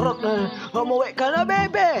nagkaharot-harot na. Umuwi ka na,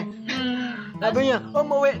 bebe. Sabi niya,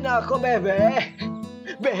 umuwi na ako, bebe.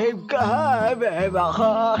 behave ka ha. Behave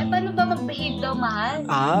ako. Ay, paano ba mag-behave daw, mahal?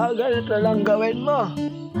 Ganito lang gawin mo.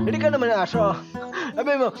 Hindi ka naman aso.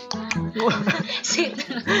 Sabi mo, Sit.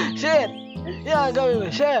 sit. Yan, gawin mo,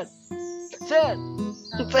 sit. Sit.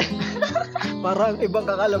 Parang ibang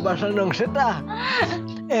kakalabasan ng sit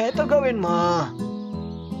ito gawin mo.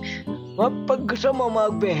 Pag gusto mo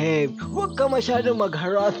mag-behave, huwag ka masyadong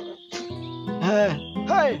mag-harass.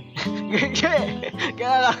 Hey!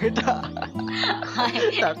 Kaya kita.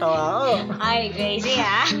 Tatawa ako. Ay, Gracie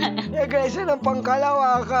ha? Gracie ng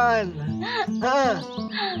pangkalawakan.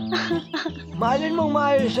 Mahalin mong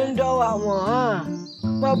maayos ang dawa mo, ha?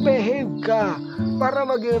 Mag-behave ka. Para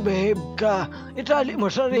mag-behave ka, itali mo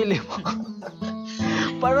sarili mo.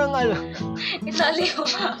 Parang Itali mo.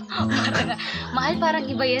 Mahal, parang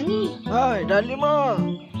iba yan Ay, itali mo.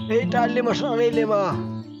 Itali mo sarili mo.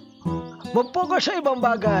 Mag-focus sa ibang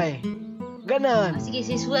bagay. Ganon. Sige,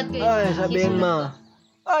 sisulat ko Ay, sabihin mo.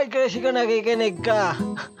 Ay, Gracie, kung nakikinig ka.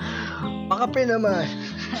 Makape naman.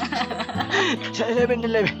 Sa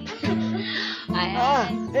 7-Eleven.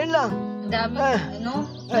 Yun lang. Dami,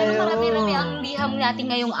 marami-rami ang liham natin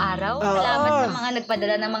ngayong araw. Salamat sa mga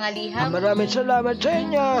nagpadala ng mga liham. Maraming salamat sa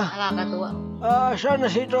inyo. Nakakatuwa. Sana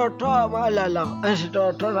si Toto, si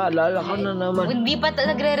Toto, naalala ko na naman. Hindi pa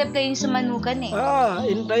nagre-reply yung sumanukan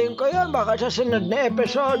Hintayin ko yan, baka sa sunod na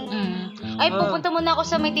episode. Ay, pupunta muna ako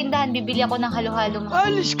sa may tindahan, bibili ako ng halo-halo.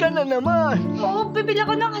 Alis ka na naman. Oo, bibili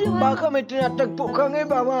ako ng halo-halo. Baka may tinatagpo kang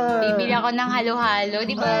iba, Bibili ako ng halo-halo,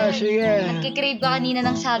 di ba? Sige. Nagkikrave ka kanina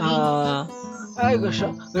ng saging. Ay,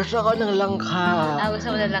 gusto ko ng langka.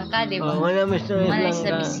 Gusto mo ng langka, di ba? Manamis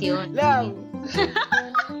na yun. Lang.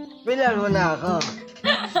 Bilan mo na ako.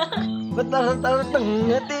 Ba't tarot-tarot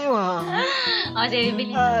ng ngati mo? Sige,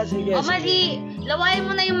 bibili. Sige. Mali, lawayan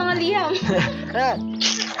mo na yung mga liham.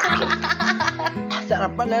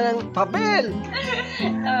 Sarap pa na ng papel.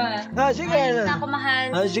 Sige na. Ako,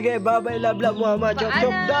 mahal. Sige, babay, love mo, ama.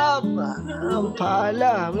 Chok-chok-dap. Ang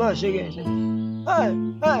paalam. Sige. Ay.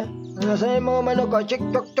 Nasaan yung mga manok ko?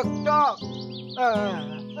 Chik-chok-chok-chok.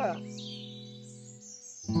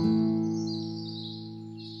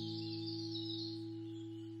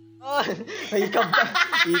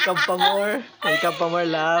 Ikab pa more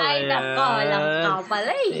love. Ay, nako, langka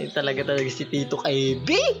pala Talaga si Tito KB.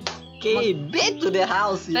 KB to the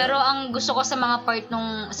house. Pero ang gusto ko sa mga part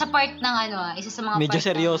ng isa sa mga medyo part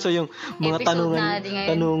seryoso yung mga tanungan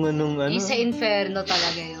nung Yung sa inferno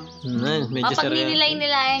talaga yun. Medyo seryoso.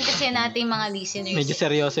 Pag-nilay-nilayan kasi natin mga listeners. Medyo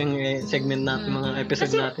seryoso yung segment natin, mga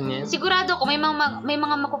episode natin ngayon. Sigurado ko may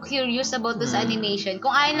mga mako-curious about sa animation.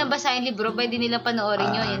 Kung ayaw na basahin libro, pwede nila panoorin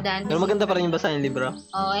yun, yung Dante. Pero maganda pa rin yung basahin libro.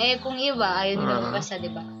 Kung iba, ayaw nila magbasa,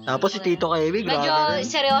 diba? Tapos si Tito KB, grabe. Medyo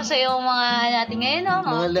seryoso yung mga natin ngayon,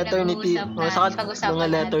 mga letter ni Tito. Mga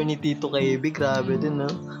letter ni Tito KB, grabe din, no?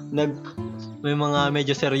 May mga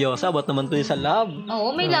medyo seryoso about naman to sa love.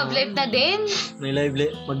 Oo, may love life na din. May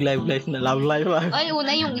mag-live life na. Love life. Ay,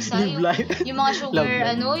 una yung isa. yung mga sugar,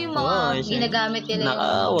 yung mga ginagamit nila.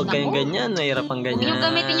 Huwag kayong ganyan. Nahirapang ganyan. Huwag yung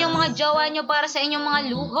gamitin yung mga jowa nyo para sa inyong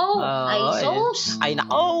mga lugaw. Sos. Ay,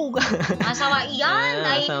 nako. Masama iyan.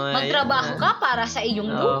 Magtrabaho ka para sa iyong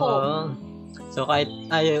lugaw. So kahit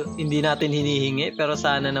hindi natin hinihingi, pero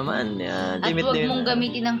sana naman at huwag mong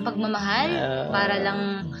gamitin ng pagmamahal para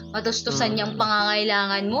lang matustusan yung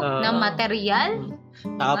pangangailangan mo na material.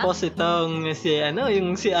 Tapos itong si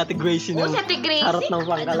Ate Gracie si Ate Gracie. Harap ng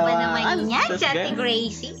pangkalawaan. Ano ba naman yan, si Ate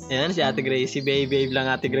Gracie? Yan, si Ate Gracie. Babe lang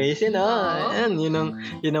Ate Gracie, no? Yan, yun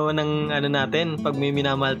naman ang natin. Pag may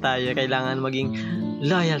minamahal tayo, kailangan maging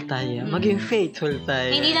loyal tayo. Maging faithful tayo.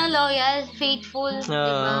 Hindi lang loyal, faithful.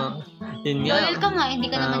 Diba? Yun nga. Loyal ka nga, hindi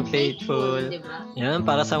ka naman faithful. Diba? Yan,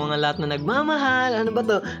 para sa mga lahat na nagmamahal. Ano ba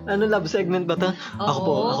to? Love segment ba to?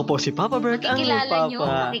 Ako po si Papa Bert.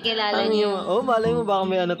 Makikilala nyo. Malay mo baka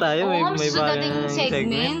may tayo. May bagong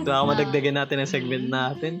segment. Baka madagdagan natin ang segment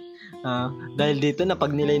natin. Dahil dito na pag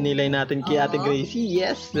nilay natin kay Ate Gracie,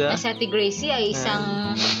 yes. Si Ate Gracie ay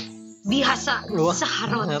isang bihasa sa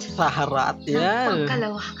harot. Sa harot, yan.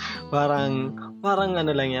 Pagkalawakan. Parang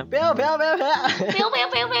lang yan. Pew.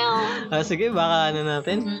 Sige, baka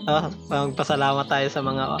natin. Magpasalamat tayo sa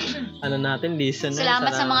mga natin, listeners. Salamat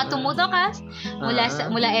sa mga tumutok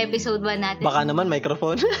mula episode 1 natin. Baka naman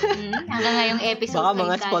microphone. Hanggang ngayong episode 5 baka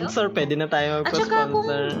mga sponsor, pwede na tayo magpa-sponsor. At saka kung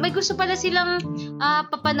may gusto pala silang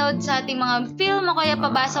papanood sa ating mga film o kaya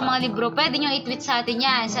pabasa mga libro, pwede nyo i-tweet sa atin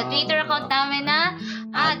yan. Sa Twitter account namin na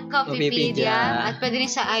 @Coffeepedia. At pwede rin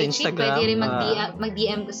sa IG, pwede rin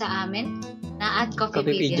mag-DM ko sa amin. Na at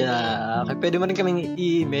Coffeepedia. Okay, pwede mo rin kaming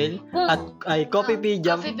i-email at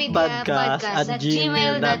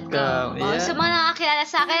coffeepedia.podcast@gmail.com. So, mga nakakilala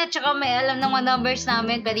sa akin at saka may alam ng mga numbers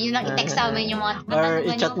namin, pwede nyo lang i-text sa amin yung mga or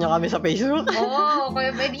i-chat nyo kami sa Facebook. Oo,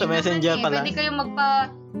 kaya pwede sa Messenger pala. Pwede kayong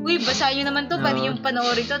basahin nyo naman to, pwede yung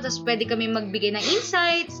panoorin to, tapos pwede kami magbigay ng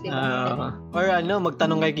insights, di ba? Or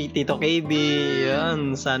magtanong kay Tito KB.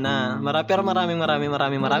 Yan, sana. Pero maraming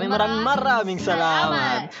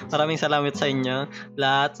salamat. Maraming salamat sa inyo.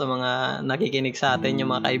 Lahat sa mga nakikinig sa atin, yung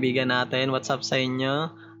mga kaibigan natin. What's up sa inyo?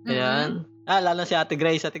 Ayan. Lalo si Ate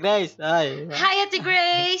Grace. Ate Grace. Hi, Ate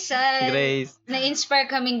Grace. Grace.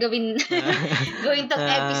 Na-inspire kaming gawin tong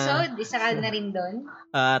episode. Isa ka na rin doon.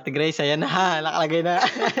 Ate Grace, ayan na. Nakalagay na.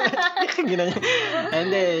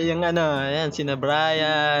 Hindi, yung ayan, sina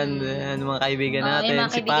Brian, yung mga kaibigan natin. Yung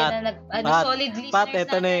mga si kaibigan Pat. Solid listeners Pat,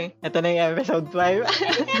 ito na yung episode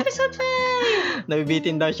 5. Episode 5!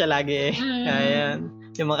 Nabibitin daw siya lagi Ayan.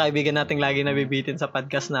 Yung mga kaibigan natin lagi nabibitin sa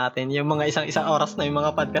podcast natin. Yung mga isang oras na yung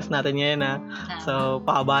mga podcast natin ngayon So,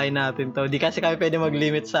 pahabahin natin to. Di kasi kami pwede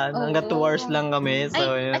mag-limit sa hanggang 2 hours lang kami.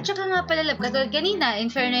 So, at saka nga pala, Lab, katulad kanina,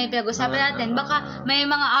 in fairness, pinag-usapan natin, baka may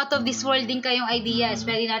mga out of this world din kayong ideas.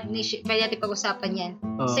 Pwede natin pag-usapan yan.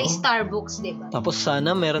 Sa Istarbuks, di ba? Tapos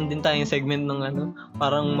sana meron din tayong segment ng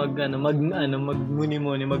parang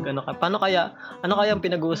magmuni-muni, paano kaya ang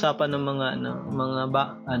pinag-uusapan ng mga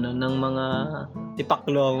ng mga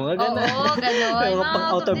tipaklong, mga gano'n. Oo, gano'n. Mga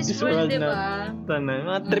pang out of this world diba?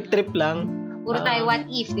 Mga trip-trip lang. Puro tayo what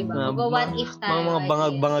if, diba? What if tayo. Mga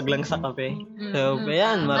bangag-bangag lang sa kape. So,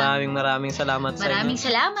 ayan, maraming salamat sa inyo. Maraming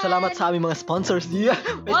salamat. Salamat sa aming mga sponsors.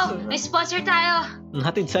 May sponsor tayo.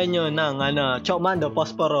 Hatid sa inyo ng Chomando,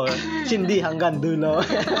 Posporo, Sindi hanggang dulo.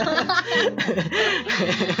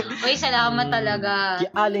 Uy, salamat talaga.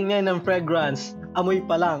 Kialing ngayon ng fragrance. Amoy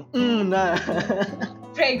pa lang. Na.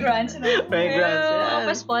 Fragrance, no? Fragrance, yan.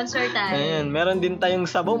 Pa-sponsor tayo. Ayan, meron din tayong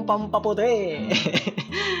sabong pampaputi.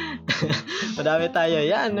 Madami tayo.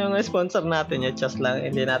 Yan, yung sponsor natin. Yung just lang,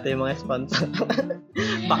 hindi natin yung mga sponsor.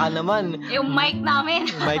 Baka naman. Yung mic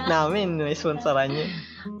namin. May sponsoran nyo.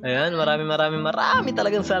 Ayan, marami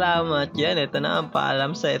talagang salamat. Yan, ito na ang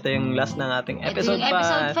paalam sa ito yung last ng ating episode 5.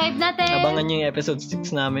 Episode 5 natin. Abangan nyo yung episode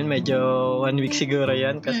 6 namin. Medyo 1 week siguro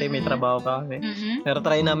yan kasi may trabaho pa kami. Pero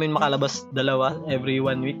try namin makalabas 2 every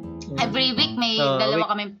 1 week. Every week may 2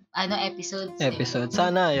 kami episodes.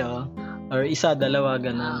 Sana or 1, 2,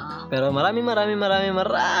 ganun. Pero maraming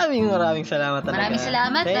salamat talaga. Maraming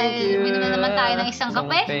salamat. Thank you. Uminom naman tayo ng isang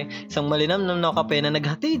kape. Isang malinamnam na kape na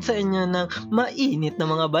naghatid sa inyo ng mainit na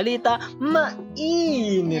mga balita,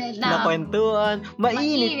 mainit na kwentuhan,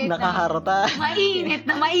 mainit na kaharata. Mainit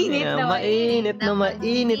na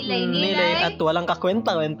nilay at walang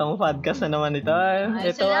kakwenta-kwentang podcast na naman ito.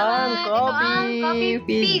 Ito ang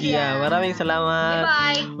Coffeepedia. Maraming salamat.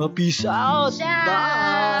 Bye-bye. Peace out.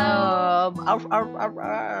 Ciao. Arf.